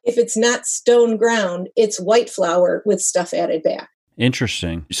 if it's not stone ground, it's white flour with stuff added back.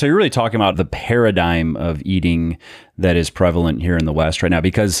 Interesting. So you're really talking about the paradigm of eating that is prevalent here in the West right now,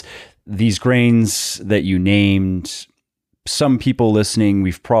 because these grains that you named, some people listening,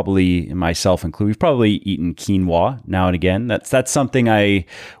 we've probably, myself included, we've probably eaten quinoa now and again. That's something I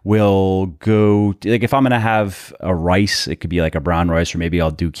will go to, like if I'm going to have a rice, it could be like a brown rice, or maybe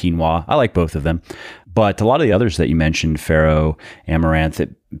I'll do quinoa. I like both of them. But a lot of the others that you mentioned, farro, amaranth,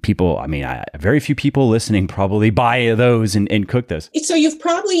 very few people listening probably buy those and cook those. So you've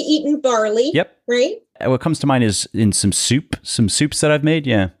probably eaten barley, yep, right? What comes to mind is in some soups that I've made,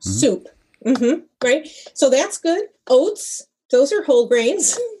 yeah. Mm-hmm. Soup, right? So that's good. Oats, those are whole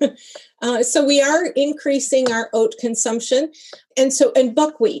grains. So we are increasing our oat consumption. And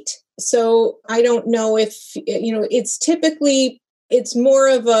buckwheat. So I don't know if, it's more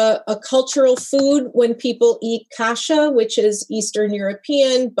of a cultural food when people eat kasha, which is Eastern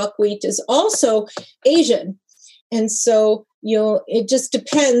European. Buckwheat is also Asian. And so It just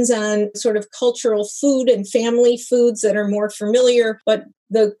depends on sort of cultural food and family foods that are more familiar. But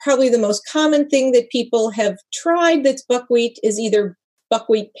probably the most common thing that people have tried that's buckwheat is either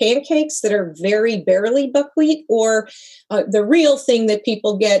buckwheat pancakes that are very barely buckwheat, or the real thing that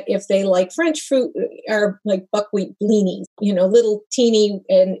people get if they like French fruit are like buckwheat blinis, little teeny,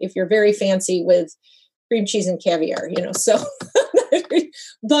 and if you're very fancy with cream cheese and caviar, so.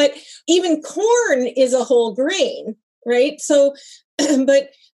 But even corn is a whole grain, right? So,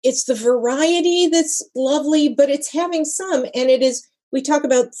 but it's the variety that's lovely, but it's having some, and we talk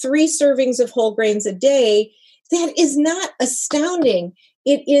about 3 servings of whole grains a day. That is not astounding.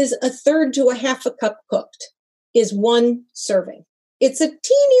 It is a third to a half a cup cooked is 1 serving. It's a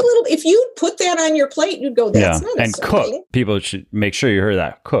teeny little, if you put that on your plate, you'd go, that's not a and serving. Cooked. People should make sure you heard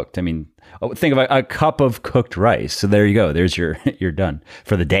that, cooked. I mean, think of a cup of cooked rice. So there you go. There's you're done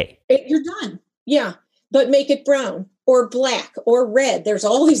for the day. You're done. Yeah. But make it brown or black or red. There's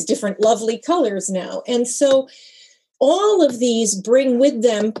all these different lovely colors now. And so all of these bring with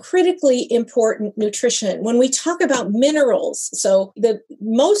them critically important nutrition. When we talk about minerals, so the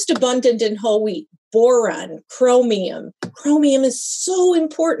most abundant in whole wheat, boron, chromium. Chromium is so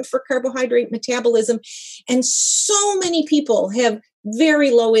important for carbohydrate metabolism. And so many people have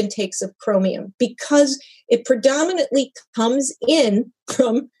very low intakes of chromium because it predominantly comes in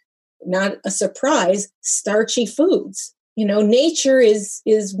from, not a surprise, starchy foods. Nature is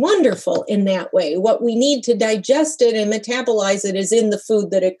wonderful in that way. What we need to digest it and metabolize it is in the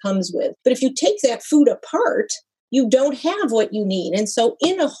food that it comes with. But if you take that food apart, you don't have what you need. And so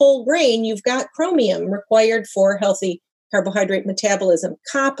in a whole grain, you've got chromium required for healthy carbohydrate metabolism,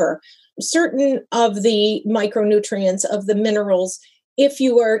 copper, certain of the micronutrients of the minerals. If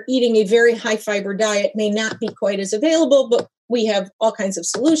you are eating a very high fiber diet, may not be quite as available, but we have all kinds of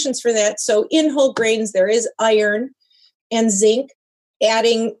solutions for that. So in whole grains, there is iron and zinc.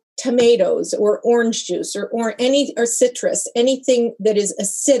 Adding tomatoes or orange juice or citrus, anything that is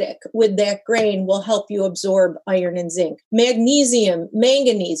acidic with that grain will help you absorb iron and zinc. Magnesium,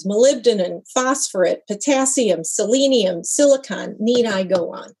 manganese, molybdenum, phosphorus, potassium, selenium, silicon, need I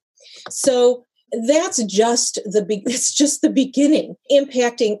go on. So that's just the beginning,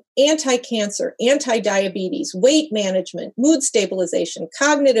 impacting anti-cancer, anti-diabetes, weight management, mood stabilization,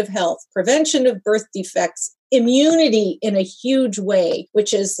 cognitive health, prevention of birth defects, immunity in a huge way,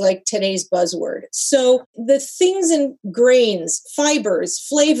 which is like today's buzzword. So the things in grains, fibers,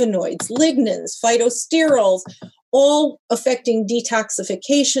 flavonoids, lignans, phytosterols, all affecting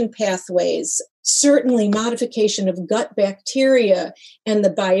detoxification pathways, certainly modification of gut bacteria and the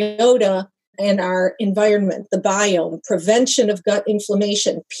biota and our environment, the biome, prevention of gut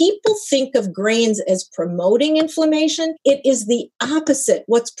inflammation. People think of grains as promoting inflammation. It is the opposite.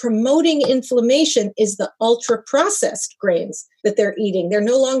 What's promoting inflammation is the ultra-processed grains that they're eating. They're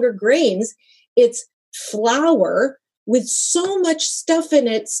no longer grains. It's flour with so much stuff in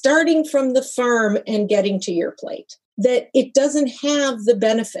it, starting from the farm and getting to your plate, that it doesn't have the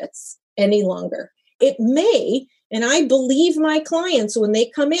benefits any longer. It may. And I believe my clients when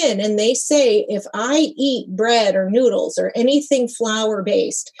they come in and they say, if I eat bread or noodles or anything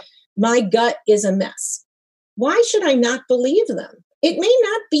flour-based, my gut is a mess. Why should I not believe them? It may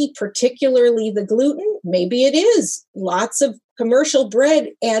not be particularly the gluten. Maybe it is. Lots of commercial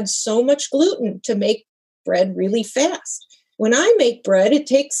bread adds so much gluten to make bread really fast. When I make bread, it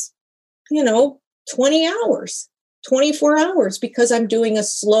takes, 20 hours, 24 hours because I'm doing a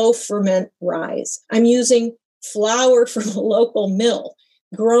slow ferment rise. I'm using flour from a local mill,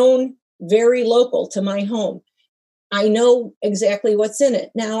 grown very local to my home. I know exactly what's in it.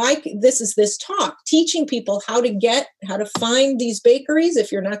 Now, this is this talk, teaching people how to find these bakeries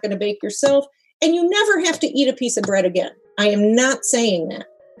if you're not going to bake yourself, and you never have to eat a piece of bread again. I am not saying that.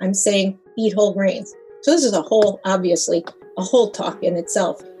 I'm saying eat whole grains. So this is obviously a whole talk in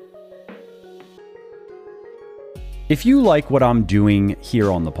itself. If you like what I'm doing here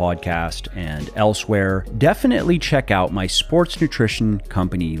on the podcast and elsewhere, definitely check out my sports nutrition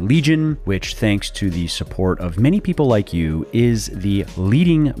company, Legion, which, thanks to the support of many people like you, is the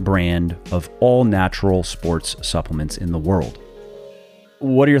leading brand of all natural sports supplements in the world.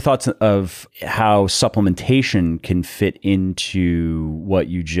 What are your thoughts of how supplementation can fit into what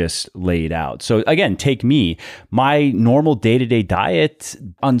you just laid out? So again, take me, my normal day-to-day diet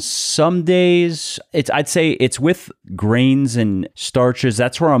on some days, I'd say it's with grains and starches.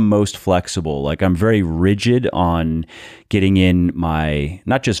 That's where I'm most flexible. Like I'm very rigid on getting in my,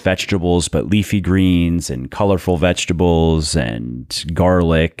 not just vegetables, but leafy greens and colorful vegetables and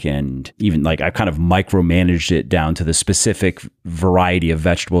garlic. And even like I've kind of micromanaged it down to the specific variety variety of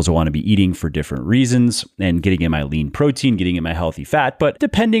vegetables I want to be eating for different reasons and getting in my lean protein, getting in my healthy fat. But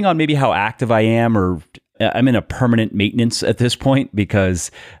depending on maybe how active I am, or I'm in a permanent maintenance at this point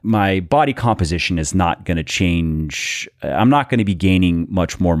because my body composition is not going to change. I'm not going to be gaining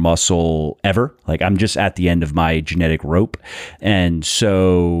much more muscle ever. Like I'm just at the end of my genetic rope. And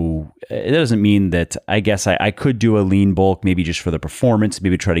so it doesn't mean that I guess I could do a lean bulk, maybe just for the performance,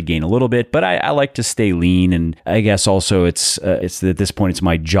 maybe try to gain a little bit, but I like to stay lean. And I guess also it's at this point, it's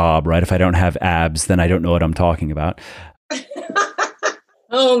my job, right? If I don't have abs, then I don't know what I'm talking about.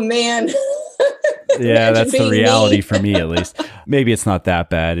 Oh man. Yeah, that's the reality for me, at least. Maybe it's not that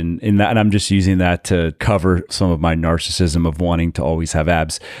bad. And I'm just using that to cover some of my narcissism of wanting to always have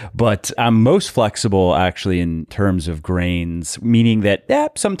abs. But I'm most flexible actually in terms of grains, meaning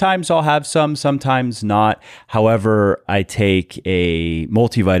that sometimes I'll have some, sometimes not. However, I take a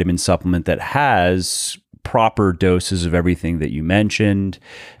multivitamin supplement that has proper doses of everything that you mentioned,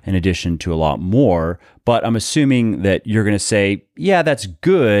 in addition to a lot more. But I'm assuming that you're going to say, yeah, that's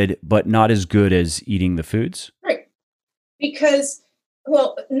good, but not as good as eating the foods. Right. Because,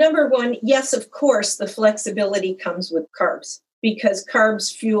 well, number one, yes, of course, the flexibility comes with carbs because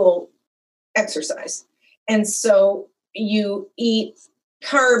carbs fuel exercise. And so you eat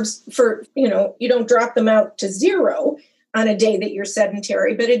carbs for, you don't drop them out to zero on a day that you're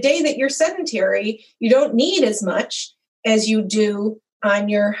sedentary, but a day that you're sedentary, you don't need as much as you do on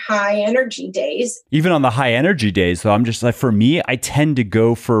your high energy days. Even on the high energy days, though, I'm just like, for me, I tend to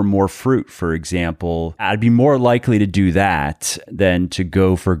go for more fruit, for example. I'd be more likely to do that than to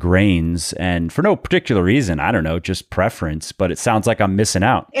go for grains, and for no particular reason. I don't know, just preference, but it sounds like I'm missing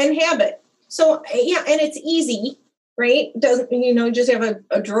out. And habit. So yeah, and it's easy, right? Doesn't, just have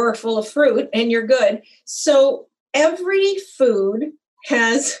a drawer full of fruit and you're good. So every food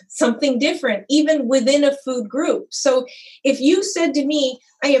has something different, even within a food group. So if you said to me,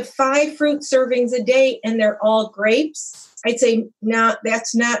 I have 5 fruit servings a day and they're all grapes, I'd say, no,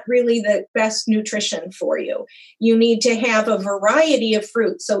 that's not really the best nutrition for you. You need to have a variety of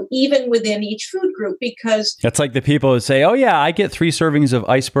fruit. So even within each food group, because that's like the people who say, oh yeah, I get 3 servings of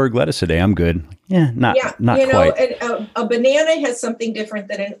iceberg lettuce a day, I'm good. Yeah, not quite. And a banana has something different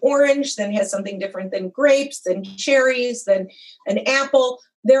than an orange, then has something different than grapes, than cherries, than an apple.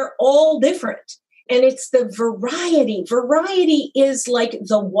 They're all different. And it's the variety. Variety is like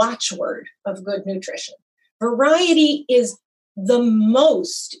the watchword of good nutrition. Variety is the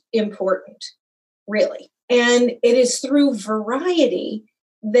most important, really. And it is through variety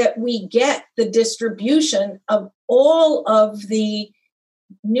that we get the distribution of all of the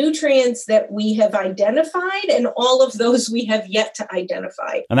nutrients that we have identified and all of those we have yet to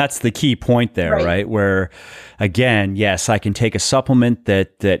identify. And that's the key point there, right? Where, again, yes, I can take a supplement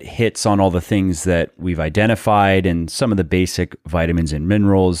that hits on all the things that we've identified and some of the basic vitamins and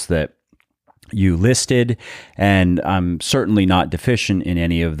minerals that you listed, and I'm certainly not deficient in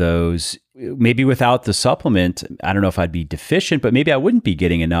any of those. Maybe without the supplement, I don't know if I'd be deficient, but maybe I wouldn't be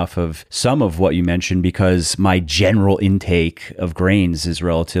getting enough of some of what you mentioned because my general intake of grains is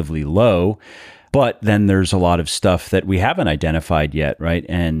relatively low. But then there's a lot of stuff that we haven't identified yet, right?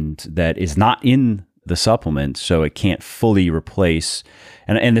 And that is not in the supplement, so it can't fully replace.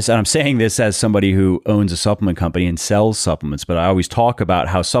 And I'm saying this as somebody who owns a supplement company and sells supplements, but I always talk about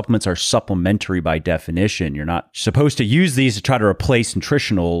how supplements are supplementary by definition. You're not supposed to use these to try to replace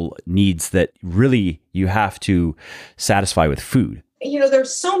nutritional needs that really you have to satisfy with food.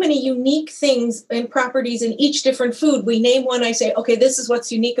 There's so many unique things and properties in each different food. We name one, I say, okay, this is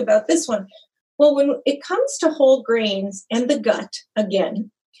what's unique about this one. Well, when it comes to whole grains and the gut, again,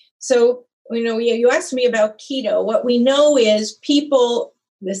 so you asked me about keto. What we know is people,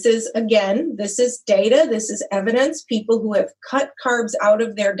 this is data, this is evidence. People who have cut carbs out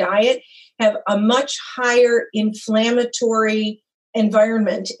of their diet have a much higher inflammatory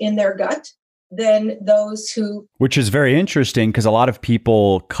environment in their gut than those who... Which is very interesting because a lot of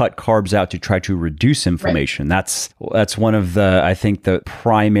people cut carbs out to try to reduce inflammation. Right. That's one of I think the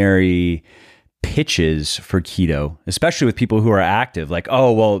primary pitches for keto, especially with people who are active, like,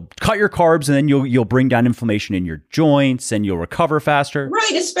 oh, well, cut your carbs and then you'll bring down inflammation in your joints and you'll recover faster.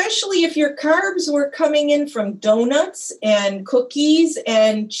 Right, especially if your carbs were coming in from donuts and cookies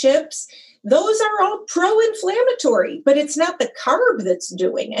and chips. Those are all pro-inflammatory, but it's not the carb that's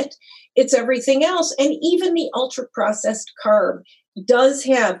doing it. It's everything else. And even the ultra-processed carb does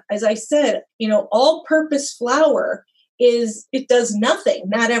have, as I said, all-purpose flour it does nothing,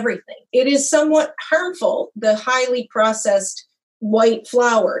 not everything. It is somewhat harmful. The highly processed white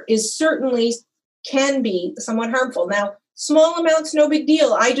flour can be somewhat harmful. Now, small amounts, no big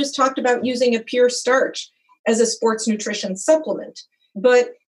deal. I just talked about using a pure starch as a sports nutrition supplement.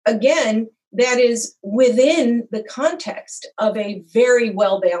 But again, that is within the context of a very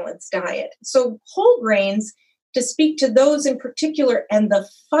well-balanced diet. So whole grains, to speak to those in particular, and the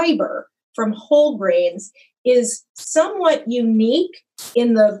fiber from whole grains is somewhat unique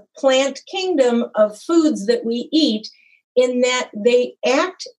in the plant kingdom of foods that we eat, in that they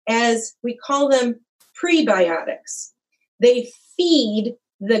act as, we call them prebiotics. They feed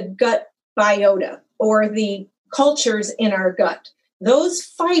the gut biota, or the cultures in our gut. Those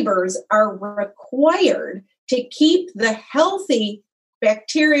fibers are required to keep the healthy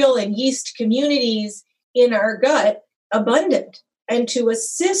bacterial and yeast communities in our gut abundant, and to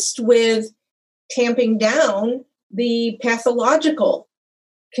assist with tamping down the pathological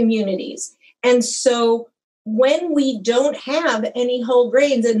communities. And so when we don't have any whole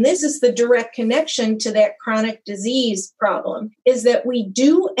grains, and this is the direct connection to that chronic disease problem, is that we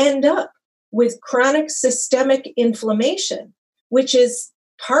do end up with chronic systemic inflammation, which is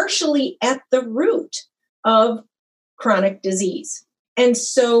partially at the root of chronic disease. And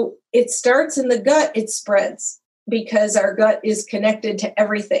so it starts in the gut, it spreads, because our gut is connected to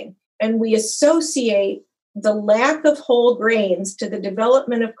everything. And we associate the lack of whole grains to the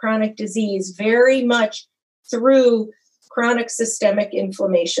development of chronic disease very much through chronic systemic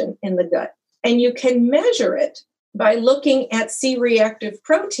inflammation in the gut. And you can measure it by looking at C-reactive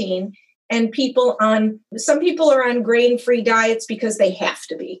protein. And some people are on grain-free diets because they have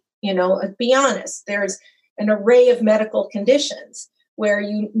to be. Be honest, there's an array of medical conditions where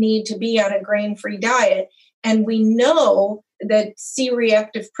you need to be on a grain-free diet. And we know that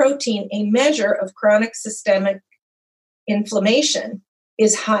C-reactive protein, a measure of chronic systemic inflammation,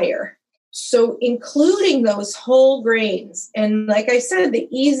 is higher. So including those whole grains, and like I said, the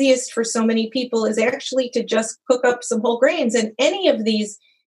easiest for so many people is actually to just cook up some whole grains. And any of these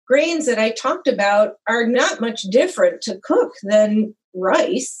grains that I talked about are not much different to cook than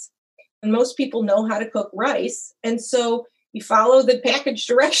rice. And most people know how to cook rice. And so you follow the package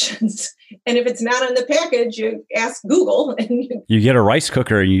directions. And if it's not on the package, you ask Google. And you get a rice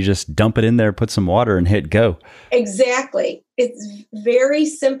cooker and you just dump it in there, put some water, and hit go. Exactly. It's very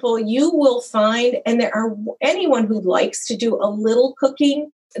simple. You will find, and anyone who likes to do a little cooking,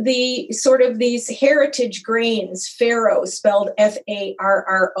 the sort of these heritage grains, farro, spelled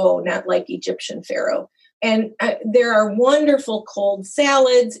F-A-R-R-O, not like Egyptian pharaoh. And there are wonderful cold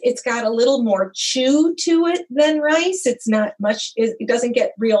salads. It's got a little more chew to it than rice. It's not much, it doesn't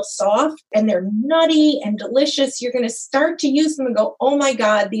get real soft, and they're nutty and delicious. You're going to start to use them and go, oh my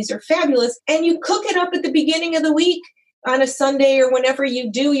God, these are fabulous. And you cook it up at the beginning of the week on a Sunday or whenever you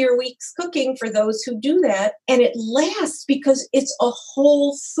do your week's cooking, for those who do that. And it lasts because it's a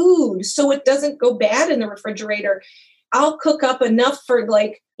whole food. So it doesn't go bad in the refrigerator. I'll cook up enough for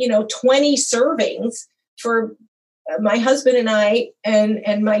 20 servings for my husband and I,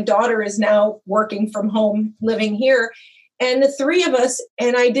 and my daughter is now working from home, living here, and the three of us,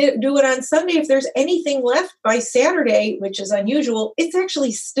 and I do it on Sunday. If there's anything left by Saturday, which is unusual, it's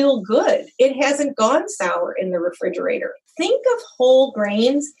actually still good. It hasn't gone sour in the refrigerator. Think of whole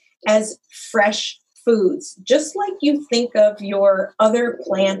grains as fresh foods, just like you think of your other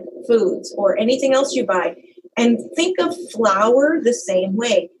plant foods or anything else you buy. And think of flour the same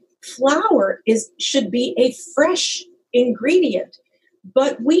way. Flour should be a fresh ingredient,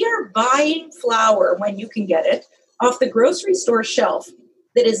 but we are buying flour, when you can get it, off the grocery store shelf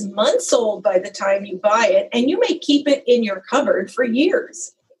that is months old by the time you buy it, and you may keep it in your cupboard for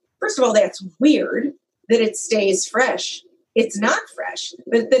years. First of all, that's weird that it stays fresh. It's not fresh,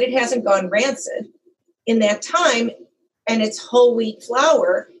 but that it hasn't gone rancid in that time, and it's whole wheat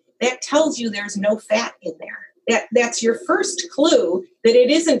flour. That tells you there's no fat in there. That's your first clue that it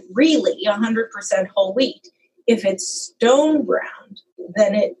isn't really 100% whole wheat. If it's stone ground,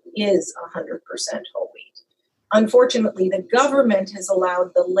 then it is 100% whole wheat. Unfortunately, the government has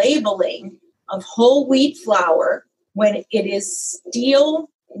allowed the labeling of whole wheat flour when it is steel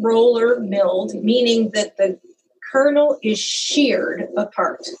roller milled, meaning that the kernel is sheared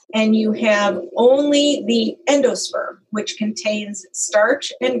apart and you have only the endosperm, which contains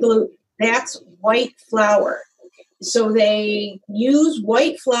starch and gluten. That's white flour. So they use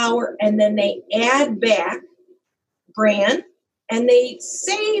white flour and then they add back bran, and they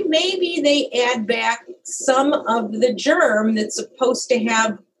say maybe they add back some of the germ that's supposed to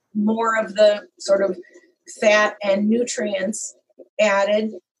have more of the sort of fat and nutrients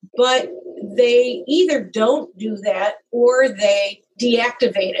added, but they either don't do that or they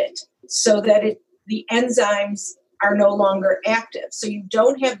deactivate it so that the enzymes are no longer active. So you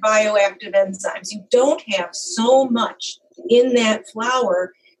don't have bioactive enzymes. You don't have so much in that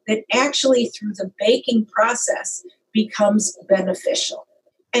flour that actually through the baking process becomes beneficial.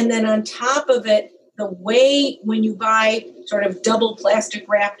 And then on top of it, the way when you buy sort of double plastic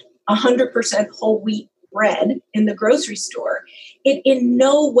wrapped 100% whole wheat bread in the grocery store, it in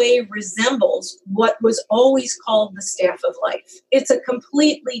no way resembles what was always called the staff of life. It's a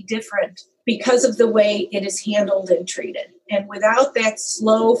completely different because of the way it is handled and treated. And without that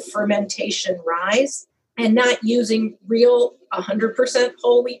slow fermentation rise and not using real 100%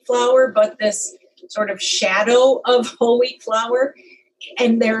 whole wheat flour, but this sort of shadow of whole wheat flour,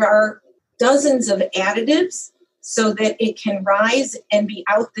 and there are dozens of additives so that it can rise and be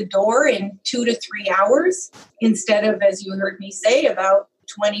out the door in 2 to 3 hours instead of, as you heard me say, about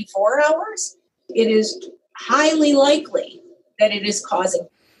 24 hours. It is highly likely that it is causing.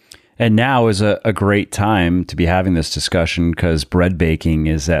 And now is a great time to be having this discussion because bread baking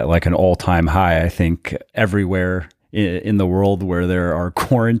is at like an all-time high, I think, everywhere in the world where there are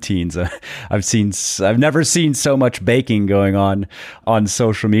quarantines. I've never seen so much baking going on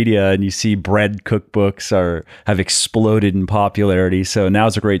social media, and you see bread cookbooks have exploded in popularity. So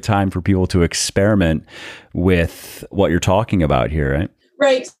now's a great time for people to experiment with what you're talking about here, right?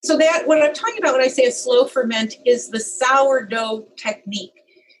 Right. So that what I'm talking about when I say a slow ferment is the sourdough technique.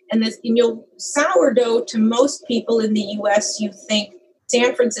 And this, sourdough to most people in the U.S., you think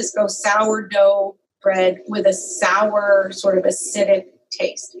San Francisco sourdough bread with a sour, sort of acidic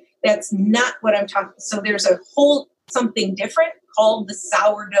taste. That's not what I'm talking. So there's a whole something different called the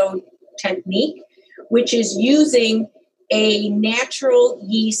sourdough technique, which is using a natural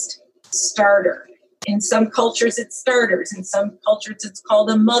yeast starter. In some cultures, it's starters. In some cultures, it's called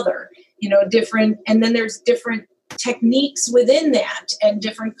a mother. Different. And then there's different techniques within that and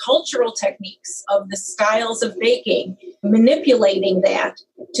different cultural techniques of the styles of baking, manipulating that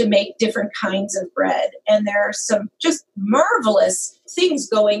to make different kinds of bread. And there are some just marvelous things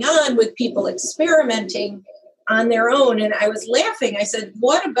going on with people experimenting on their own. And I was laughing. I said,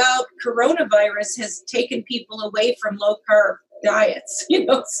 what about coronavirus has taken people away from low carb diets?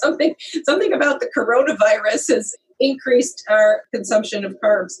 Something about the coronavirus has increased our consumption of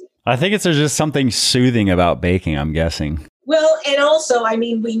carbs. I think there's just something soothing about baking, I'm guessing. Well, and also,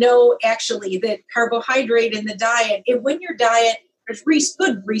 we know actually that carbohydrate in the diet, when your diet, there's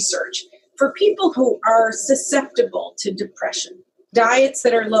good research for people who are susceptible to depression. Diets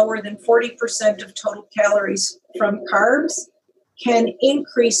that are lower than 40% of total calories from carbs can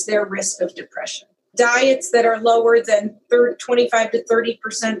increase their risk of depression. Diets that are lower than 25 to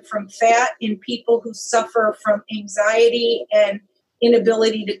 30% from fat in people who suffer from anxiety and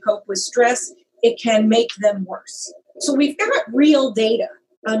inability to cope with stress, it can make them worse. So we've got real data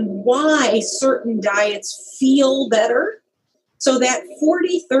on why certain diets feel better. So that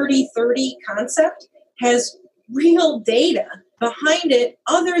 40-30-30 concept has real data behind it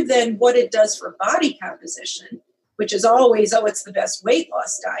other than what it does for body composition, which is always, it's the best weight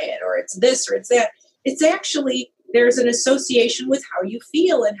loss diet, or it's this, or it's that. It's actually, there's an association with how you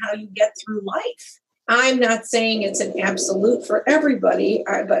feel and how you get through life. I'm not saying it's an absolute for everybody,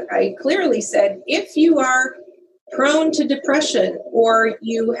 but I clearly said, if you are prone to depression or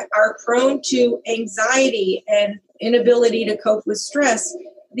you are prone to anxiety and inability to cope with stress,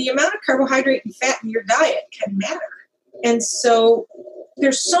 the amount of carbohydrate and fat in your diet can matter. And so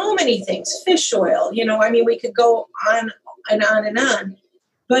there's so many things, fish oil, we could go on and on and on.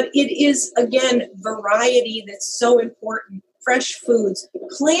 But it is, again, variety that's so important. Fresh foods,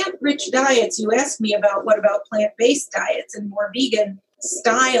 plant-rich diets. You asked me what about plant-based diets and more vegan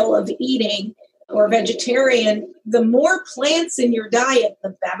style of eating or vegetarian. The more plants in your diet,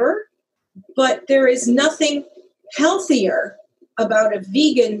 the better. But there is nothing healthier about a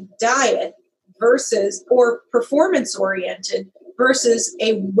vegan diet or performance-oriented versus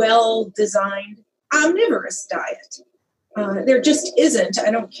a well-designed omnivorous diet. There just isn't. I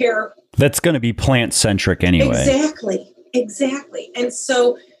don't care. That's going to be plant-centric anyway. Exactly. And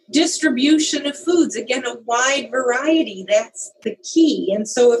so distribution of foods, again, a wide variety, that's the key. And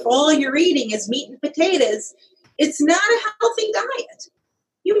so if all you're eating is meat and potatoes, it's not a healthy diet.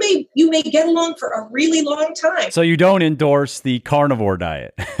 You may get along for a really long time. So you don't endorse the carnivore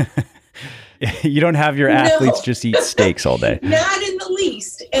diet. You don't have your athletes just eat steaks all day. Not in the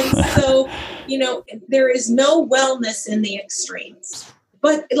least. And so, there is no wellness in the extremes.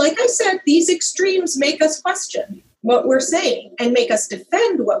 But like I said, these extremes make us question what we're saying and make us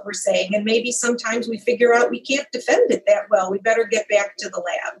defend what we're saying. And maybe sometimes we figure out we can't defend it that well. We better get back to the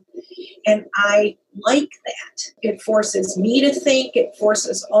lab. And I like that. It forces me to think. It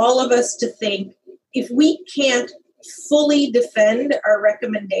forces all of us to think. If we can't fully defend our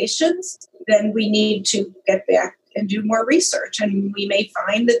recommendations, then we need to get back and do more research. And we may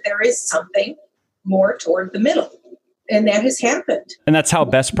find that there is something more toward the middle. And that has happened. And that's how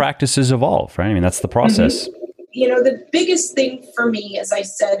best practices evolve, right? I mean, that's the process. Mm-hmm. The biggest thing for me, as I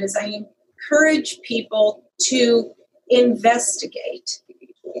said, is I encourage people to investigate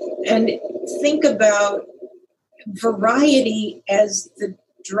and think about variety as the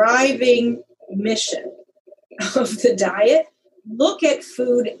driving mission of the diet. Look at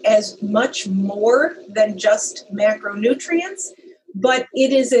food as much more than just macronutrients, but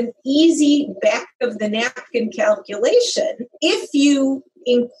it is an easy back of the napkin calculation if you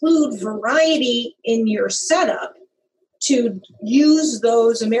include variety in your setup to use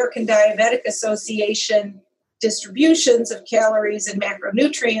those American Diabetic Association distributions of calories and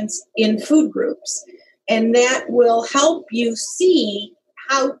macronutrients in food groups. And that will help you see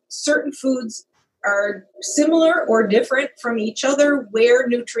how certain foods are similar or different from each other, where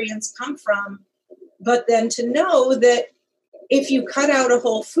nutrients come from. But then to know that if you cut out a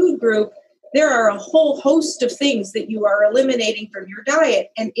whole food group, there are a whole host of things that you are eliminating from your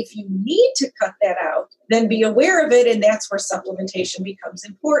diet. And if you need to cut that out, then be aware of it. And that's where supplementation becomes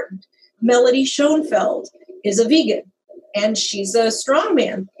important. Melody Schoenfeld is a vegan, and she's a strong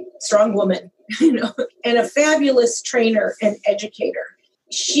woman, and a fabulous trainer and educator.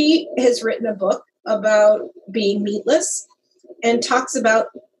 She has written a book about being meatless and talks about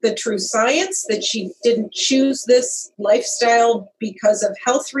the true science, that she didn't choose this lifestyle because of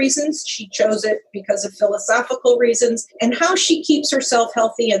health reasons. She chose it because of philosophical reasons, and how she keeps herself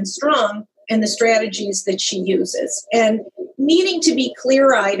healthy and strong and the strategies that she uses. And needing to be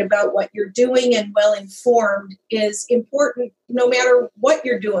clear-eyed about what you're doing and well-informed is important no matter what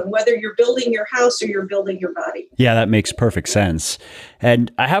you're doing, whether you're building your house or you're building your body. Yeah, that makes perfect sense.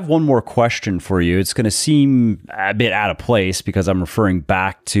 And I have one more question for you. It's going to seem a bit out of place because I'm referring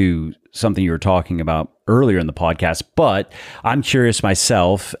back to something you were talking about earlier in the podcast, but I'm curious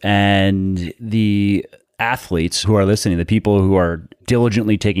myself, and the athletes who are listening, the people who are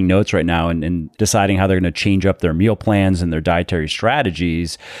diligently taking notes right now and deciding how they're going to change up their meal plans and their dietary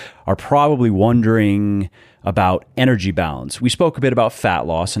strategies, are probably wondering about energy balance. We spoke a bit about fat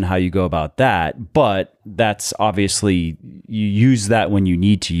loss and how you go about that, but that's obviously, you use that when you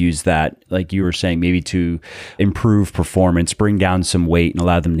need to use that, like you were saying, maybe to improve performance, bring down some weight and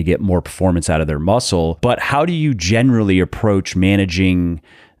allow them to get more performance out of their muscle. But how do you generally approach managing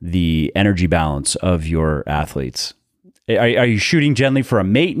the energy balance of your athletes? Are you shooting generally for a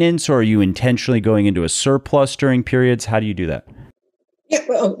maintenance, or are you intentionally going into a surplus during periods? How do you do that? Yeah,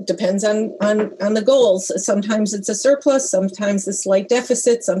 well, it depends on the goals. Sometimes it's a surplus, sometimes a slight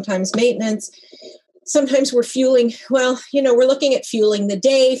deficit, sometimes maintenance. Sometimes we're fueling, we're looking at fueling the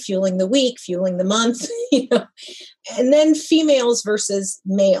day, fueling the week, fueling the month, and then females versus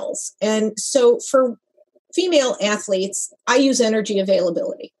males. And so for female athletes, I use energy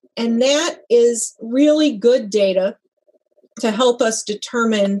availability. And that is really good data to help us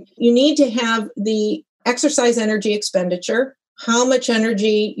determine you need to have the exercise energy expenditure, how much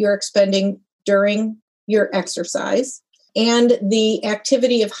energy you're expending during your exercise, and the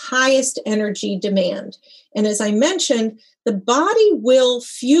activity of highest energy demand. And as I mentioned, the body will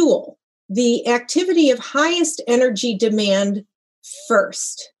fuel the activity of highest energy demand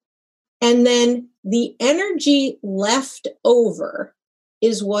first. And then the energy left over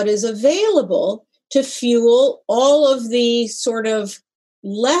is what is available to fuel all of the sort of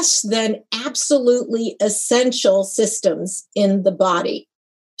less than absolutely essential systems in the body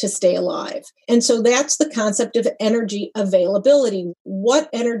to stay alive. And so that's the concept of energy availability. What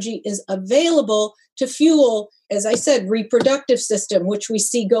energy is available to fuel, as I said, reproductive system, which we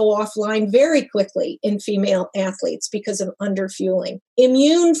see go offline very quickly in female athletes because of underfueling,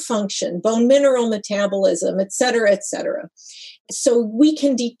 immune function, bone mineral metabolism, et cetera, et cetera. So we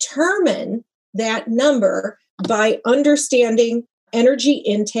can determine that number by understanding energy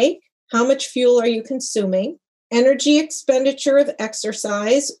intake, how much fuel are you consuming, energy expenditure of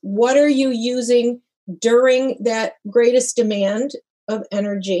exercise, what are you using during that greatest demand of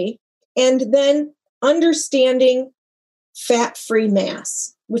energy, and then understanding fat-free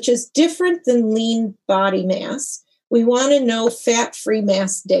mass, which is different than lean body mass. We want to know fat-free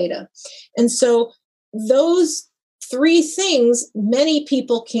mass data. And so those three things many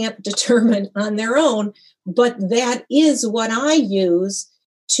people can't determine on their own, but that is what I use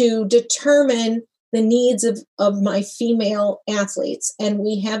to determine the needs of my female athletes. And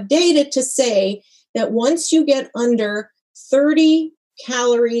we have data to say that once you get under 30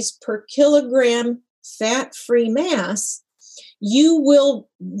 calories per kilogram fat-free mass, you will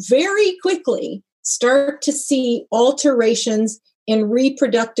very quickly start to see alterations in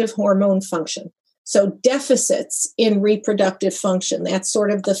reproductive hormone function. So deficits in reproductive function, that's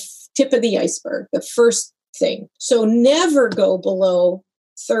sort of the tip of the iceberg, the first thing. So never go below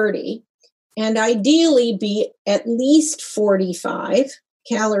 30, and ideally be at least 45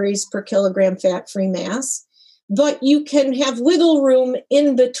 calories per kilogram fat-free mass. But you can have wiggle room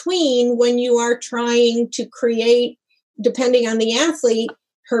in between when you are trying to create, depending on the athlete,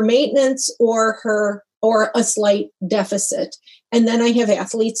 her maintenance or a slight deficit. And then I have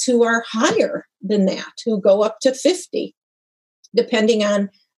athletes who are higher than that, who go up to 50, depending on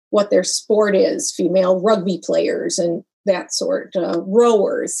what their sport is, female rugby players and that sort,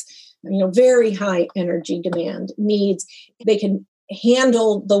 rowers, very high energy demand needs. They can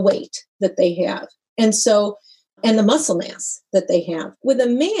handle the weight that they have. And the muscle mass that they have. With a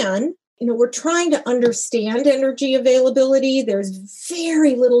man, we're trying to understand energy availability. There's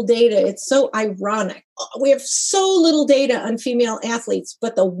very little data. It's so ironic. We have so little data on female athletes,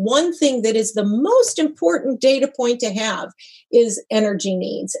 but the one thing that is the most important data point to have is energy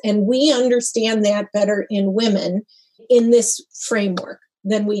needs. And we understand that better in women in this framework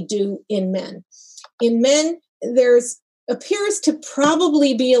than we do in men. In men, there's appears to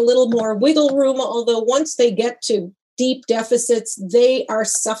probably be a little more wiggle room, although once they get to deep deficits, they are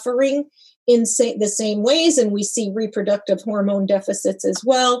suffering in the same ways, and we see reproductive hormone deficits as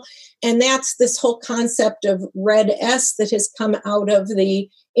well. And that's this whole concept of red S that has come out of the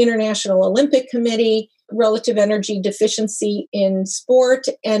International Olympic Committee, relative energy deficiency in sport.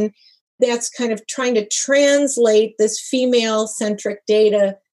 And that's kind of trying to translate this female-centric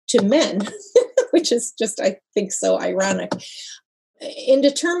data to men, which is just, I think, so ironic. In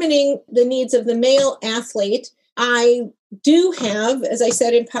determining the needs of the male athlete, I do have, as I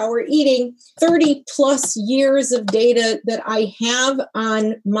said, in Power Eating, 30 plus years of data that I have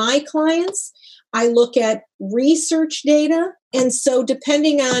on my clients. I look at research data. And so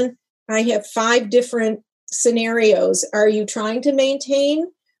depending on, I have 5 different scenarios. Are you trying to maintain?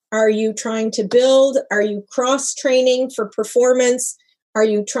 Are you trying to build? Are you cross-training for performance? Are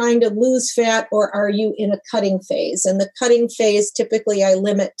you trying to lose fat, or are you in a cutting phase? And the cutting phase, typically I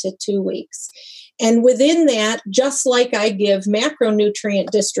limit to 2 weeks. And within that, just like I give macronutrient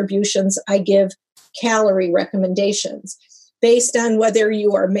distributions, I give calorie recommendations based on whether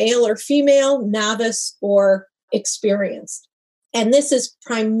you are male or female, novice or experienced. And this is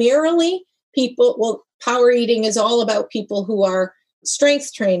primarily people, Power Eating is all about people who are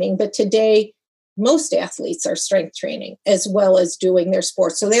strength training, but today, most athletes are strength training as well as doing their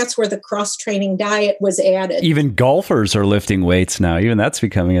sports. So that's where the cross-training diet was added. Even golfers are lifting weights now. Even that's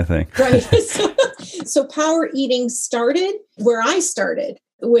becoming a thing. Right. So Power Eating started where I started,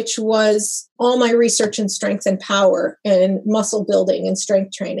 which was all my research in strength and power and muscle building and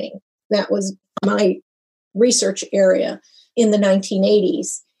strength training. That was my research area in the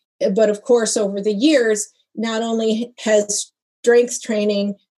 1980s. But of course, over the years, not only has strength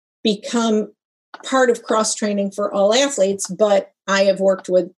training become part of cross-training for all athletes, but I have worked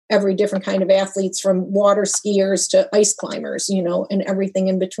with every different kind of athletes, from water skiers to ice climbers, and everything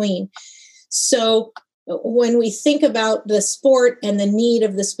in between. So when we think about the sport and the need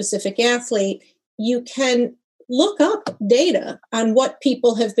of the specific athlete, you can look up data on what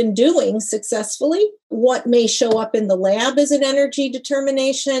people have been doing successfully, what may show up in the lab as an energy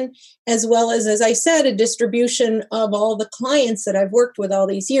determination, as well as I said, a distribution of all the clients that I've worked with all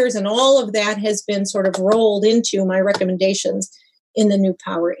these years. And all of that has been sort of rolled into my recommendations in the new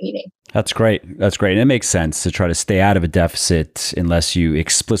Power Eating. That's great. That's great. And it makes sense to try to stay out of a deficit unless you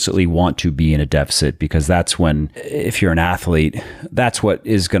explicitly want to be in a deficit, because that's when, if you're an athlete, that's what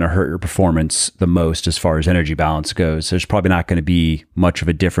is going to hurt your performance the most as far as energy balance goes. There's probably not going to be much of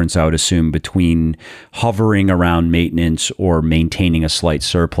a difference, I would assume, between hovering around maintenance or maintaining a slight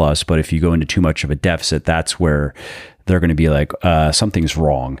surplus. But if you go into too much of a deficit, that's where they're going to be like, something's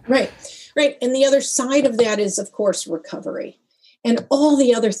wrong. Right. Right. And the other side of that is, of course, recovery. And all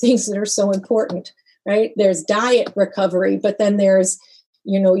the other things that are so important, right? There's diet recovery, but then there's,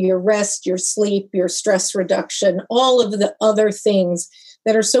 your rest, your sleep, your stress reduction, all of the other things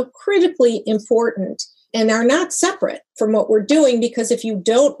that are so critically important and are not separate from what we're doing, because if you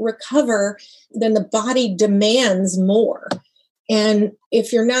don't recover, then the body demands more. And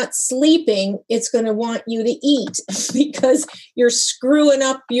if you're not sleeping, it's going to want you to eat because you're screwing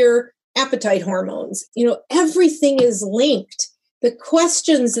up your appetite hormones. Everything is linked. The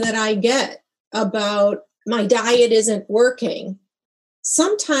questions that I get about my diet isn't working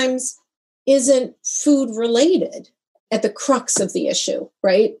sometimes isn't food related at the crux of the issue,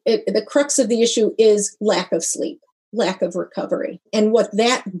 right? The crux of the issue is lack of sleep, lack of recovery, and what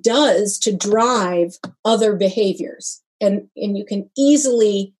that does to drive other behaviors. And you can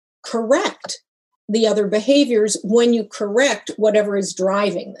easily correct the other behaviors when you correct whatever is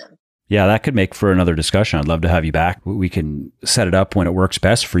driving them. Yeah, that could make for another discussion. I'd love to have you back. We can set it up when it works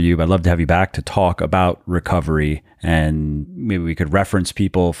best for you, but I'd love to have you back to talk about recovery. And maybe we could reference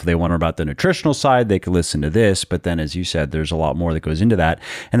people if they wonder about the nutritional side, they could listen to this. But then, as you said, there's a lot more that goes into that.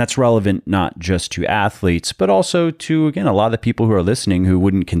 And that's relevant not just to athletes, but also to, again, a lot of the people who are listening who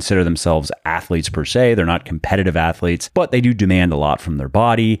wouldn't consider themselves athletes per se. They're not competitive athletes, but they do demand a lot from their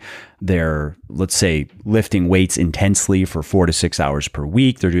body. They're, let's say, lifting weights intensely for 4 to 6 hours per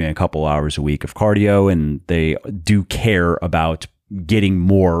week. They're doing a couple hours a week of cardio, and they do care about getting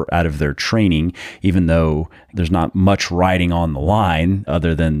more out of their training, even though there's not much riding on the line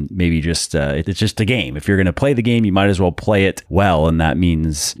other than maybe just, it's just a game. If you're going to play the game, you might as well play it well. And that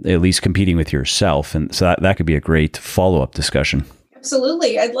means at least competing with yourself. And so that could be a great follow-up discussion.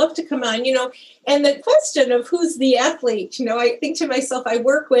 Absolutely. I'd love to come on, and the question of who's the athlete, I think to myself, I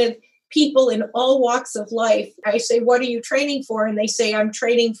work with people in all walks of life. I say, what are you training for? And they say, I'm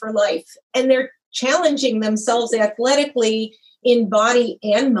training for life. And they're challenging themselves athletically in body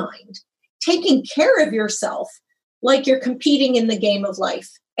and mind, taking care of yourself like you're competing in the game of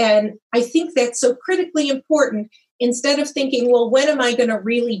life. And I think that's so critically important. Instead of thinking, well, when am I going to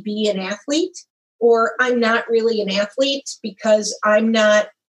really be an athlete? Or I'm not really an athlete because I'm not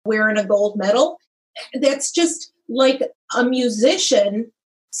wearing a gold medal. That's just like a musician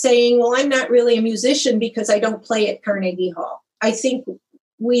saying, well, I'm not really a musician because I don't play at Carnegie Hall. I think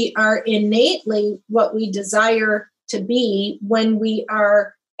we are innately what we desire to be when we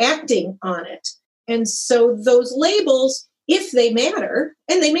are acting on it. And so those labels, if they matter,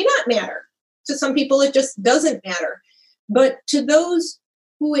 and they may not matter, to some people it just doesn't matter. But to those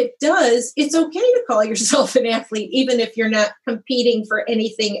who it does, it's okay to call yourself an athlete, even if you're not competing for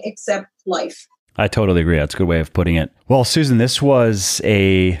anything except life. I totally agree. That's a good way of putting it. Well, Susan, this was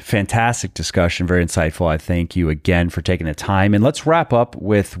a fantastic discussion, very insightful. I thank you again for taking the time. And let's wrap up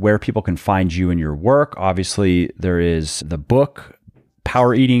with where people can find you and your work. Obviously, there is the book,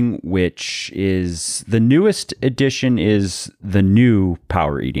 Power Eating, which is the newest edition, is the new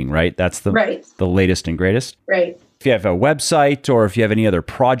Power Eating, right? That's the latest and greatest. Right. If you have a website or if you have any other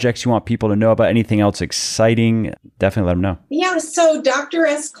projects you want people to know about, anything else exciting, definitely let them know. Yeah, so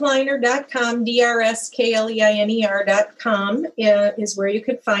drsKleiner.com, DRSKLEINER.com is where you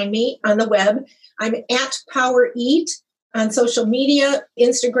could find me on the web. I'm at Power Eat on social media,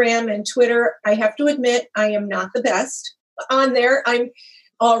 Instagram and Twitter. I have to admit, I am not the best on there. I'm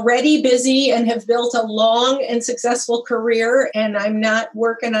already busy and have built a long and successful career, and I'm not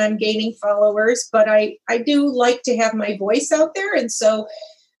working on gaining followers, but I do like to have my voice out there. And so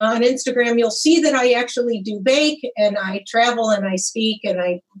on Instagram, you'll see that I actually do bake, and I travel and I speak and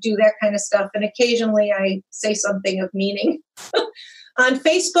I do that kind of stuff. And occasionally I say something of meaning. On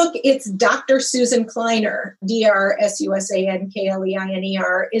Facebook, it's Dr. Susan Kleiner,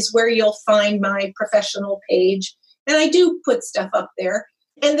 DRSUSANKLEINER, is where you'll find my professional page. And I do put stuff up there.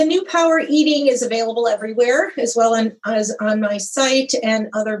 And the new Power Eating is available everywhere, as well as on my site and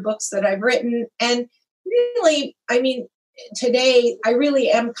other books that I've written. And really, I mean, today I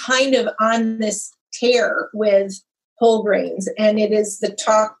really am kind of on this tear with whole grains. And it is the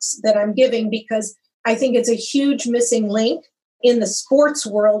talks that I'm giving because I think it's a huge missing link in the sports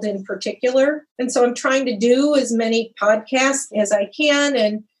world in particular. And so I'm trying to do as many podcasts as I can.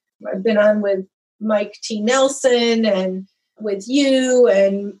 And I've been on with Mike T. Nelson and with you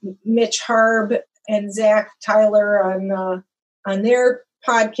and Mitch Harb and Zach Tyler on their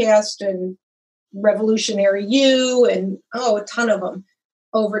podcast, and Revolutionary You, and a ton of them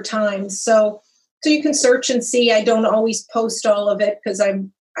over time. So you can search and see. I don't always post all of it because I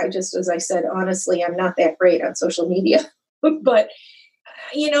just, as I said, honestly, I'm not that great on social media. But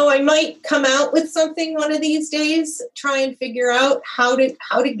I might come out with something one of these days, try and figure out how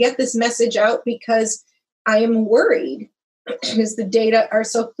to get this message out, because I am worried because the data are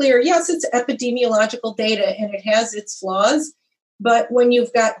so clear. Yes, it's epidemiological data and it has its flaws, but when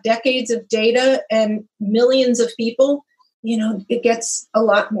you've got decades of data and millions of people, it gets a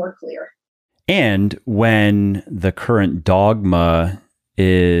lot more clear. And when the current dogma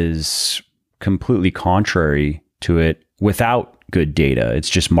is completely contrary to it without good data, it's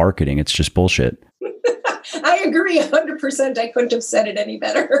just marketing, it's just bullshit. I agree 100%. I couldn't have said it any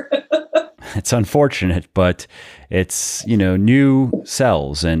better. It's unfortunate, but it's, new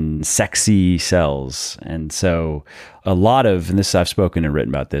cells and sexy cells. And so a lot of, and this, I've spoken and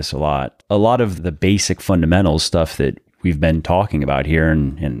written about this a lot of the basic fundamental stuff that we've been talking about here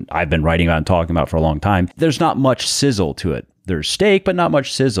and I've been writing about and talking about for a long time, there's not much sizzle to it. There's steak, but not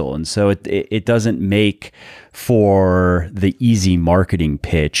much sizzle. And so it doesn't make for the easy marketing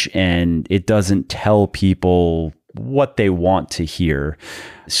pitch, and it doesn't tell people what they want to hear.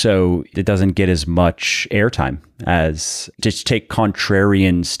 So it doesn't get as much airtime as just take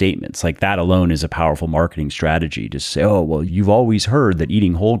contrarian statements. Like that alone is a powerful marketing strategy. Just say, oh, well, you've always heard that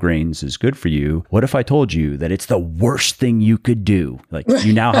eating whole grains is good for you. What if I told you that it's the worst thing you could do? Like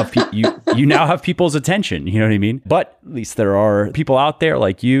you now have you now have people's attention. You know what I mean? But at least there are people out there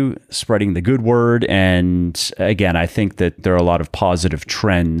like you spreading the good word. And again, I think that there are a lot of positive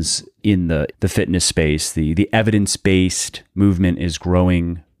trends in the fitness space. The evidence-based movement is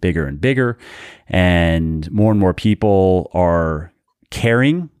growing bigger and bigger, and more people are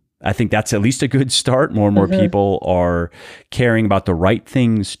caring. I think that's at least a good start. More and more people are caring about the right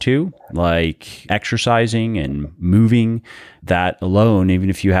things too, like exercising and moving. That alone,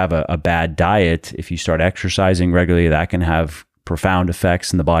 even if you have a bad diet, if you start exercising regularly, that can have profound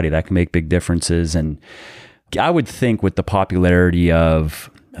effects in the body. That can make big differences. And I would think with the popularity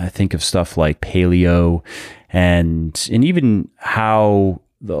of, I think of stuff like paleo and even how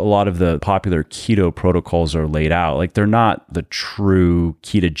a lot of the popular keto protocols are laid out. Like they're not the true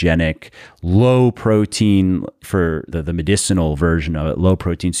ketogenic, low protein for the medicinal version of it, low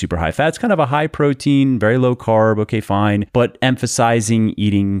protein, super high fat. It's kind of a high protein, very low carb. Okay, fine. But emphasizing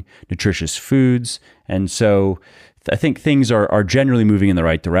eating nutritious foods. And so I think things are generally moving in the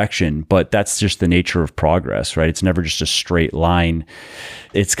right direction, but that's just the nature of progress, right? It's never just a straight line.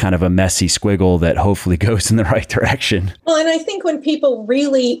 It's kind of a messy squiggle that hopefully goes in the right direction. Well, and I think when people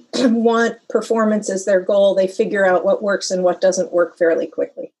really want performance as their goal, they figure out what works and what doesn't work fairly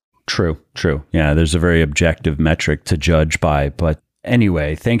quickly. True. Yeah, there's a very objective metric to judge by, but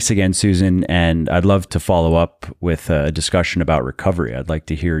anyway, thanks again, Susan. And I'd love to follow up with a discussion about recovery. I'd like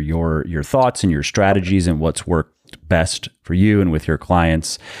to hear your thoughts and your strategies and what's worked best for you and with your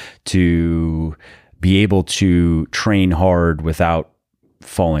clients to be able to train hard without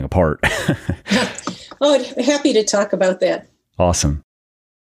falling apart. Oh, happy to talk about that. Awesome.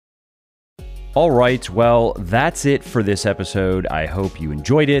 All right, well, that's it for this episode. I hope you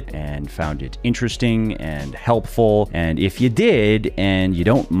enjoyed it and found it interesting and helpful. And if you did, and you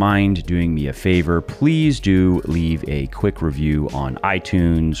don't mind doing me a favor, please do leave a quick review on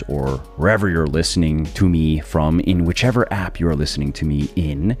iTunes or wherever you're listening to me from, in whichever app you're listening to me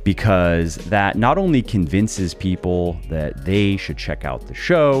in, because that not only convinces people that they should check out the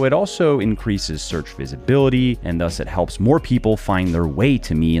show, it also increases search visibility, and thus it helps more people find their way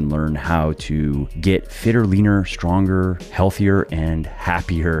to me and learn how to get fitter, leaner, stronger, healthier, and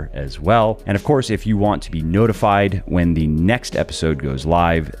happier as well. And of course, if you want to be notified when the next episode goes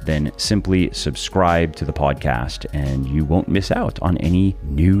live, then simply subscribe to the podcast and you won't miss out on any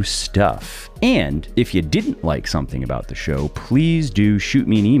new stuff. And if you didn't like something about the show, please do shoot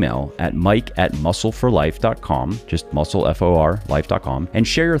me an email at mike@muscleforlife.com, just muscle, F-O-R, life.com, and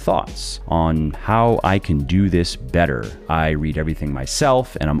share your thoughts on how I can do this better. I read everything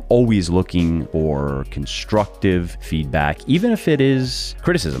myself, and I'm always looking for constructive feedback, even if it is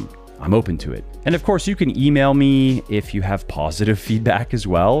criticism. I'm open to it. And of course, you can email me if you have positive feedback as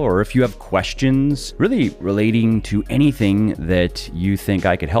well, or if you have questions really relating to anything that you think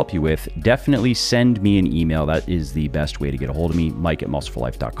I could help you with, definitely send me an email. That is the best way to get a hold of me,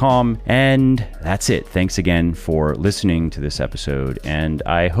 mike@muscleforlife.com. And that's it. Thanks again for listening to this episode, and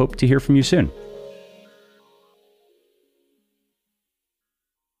I hope to hear from you soon.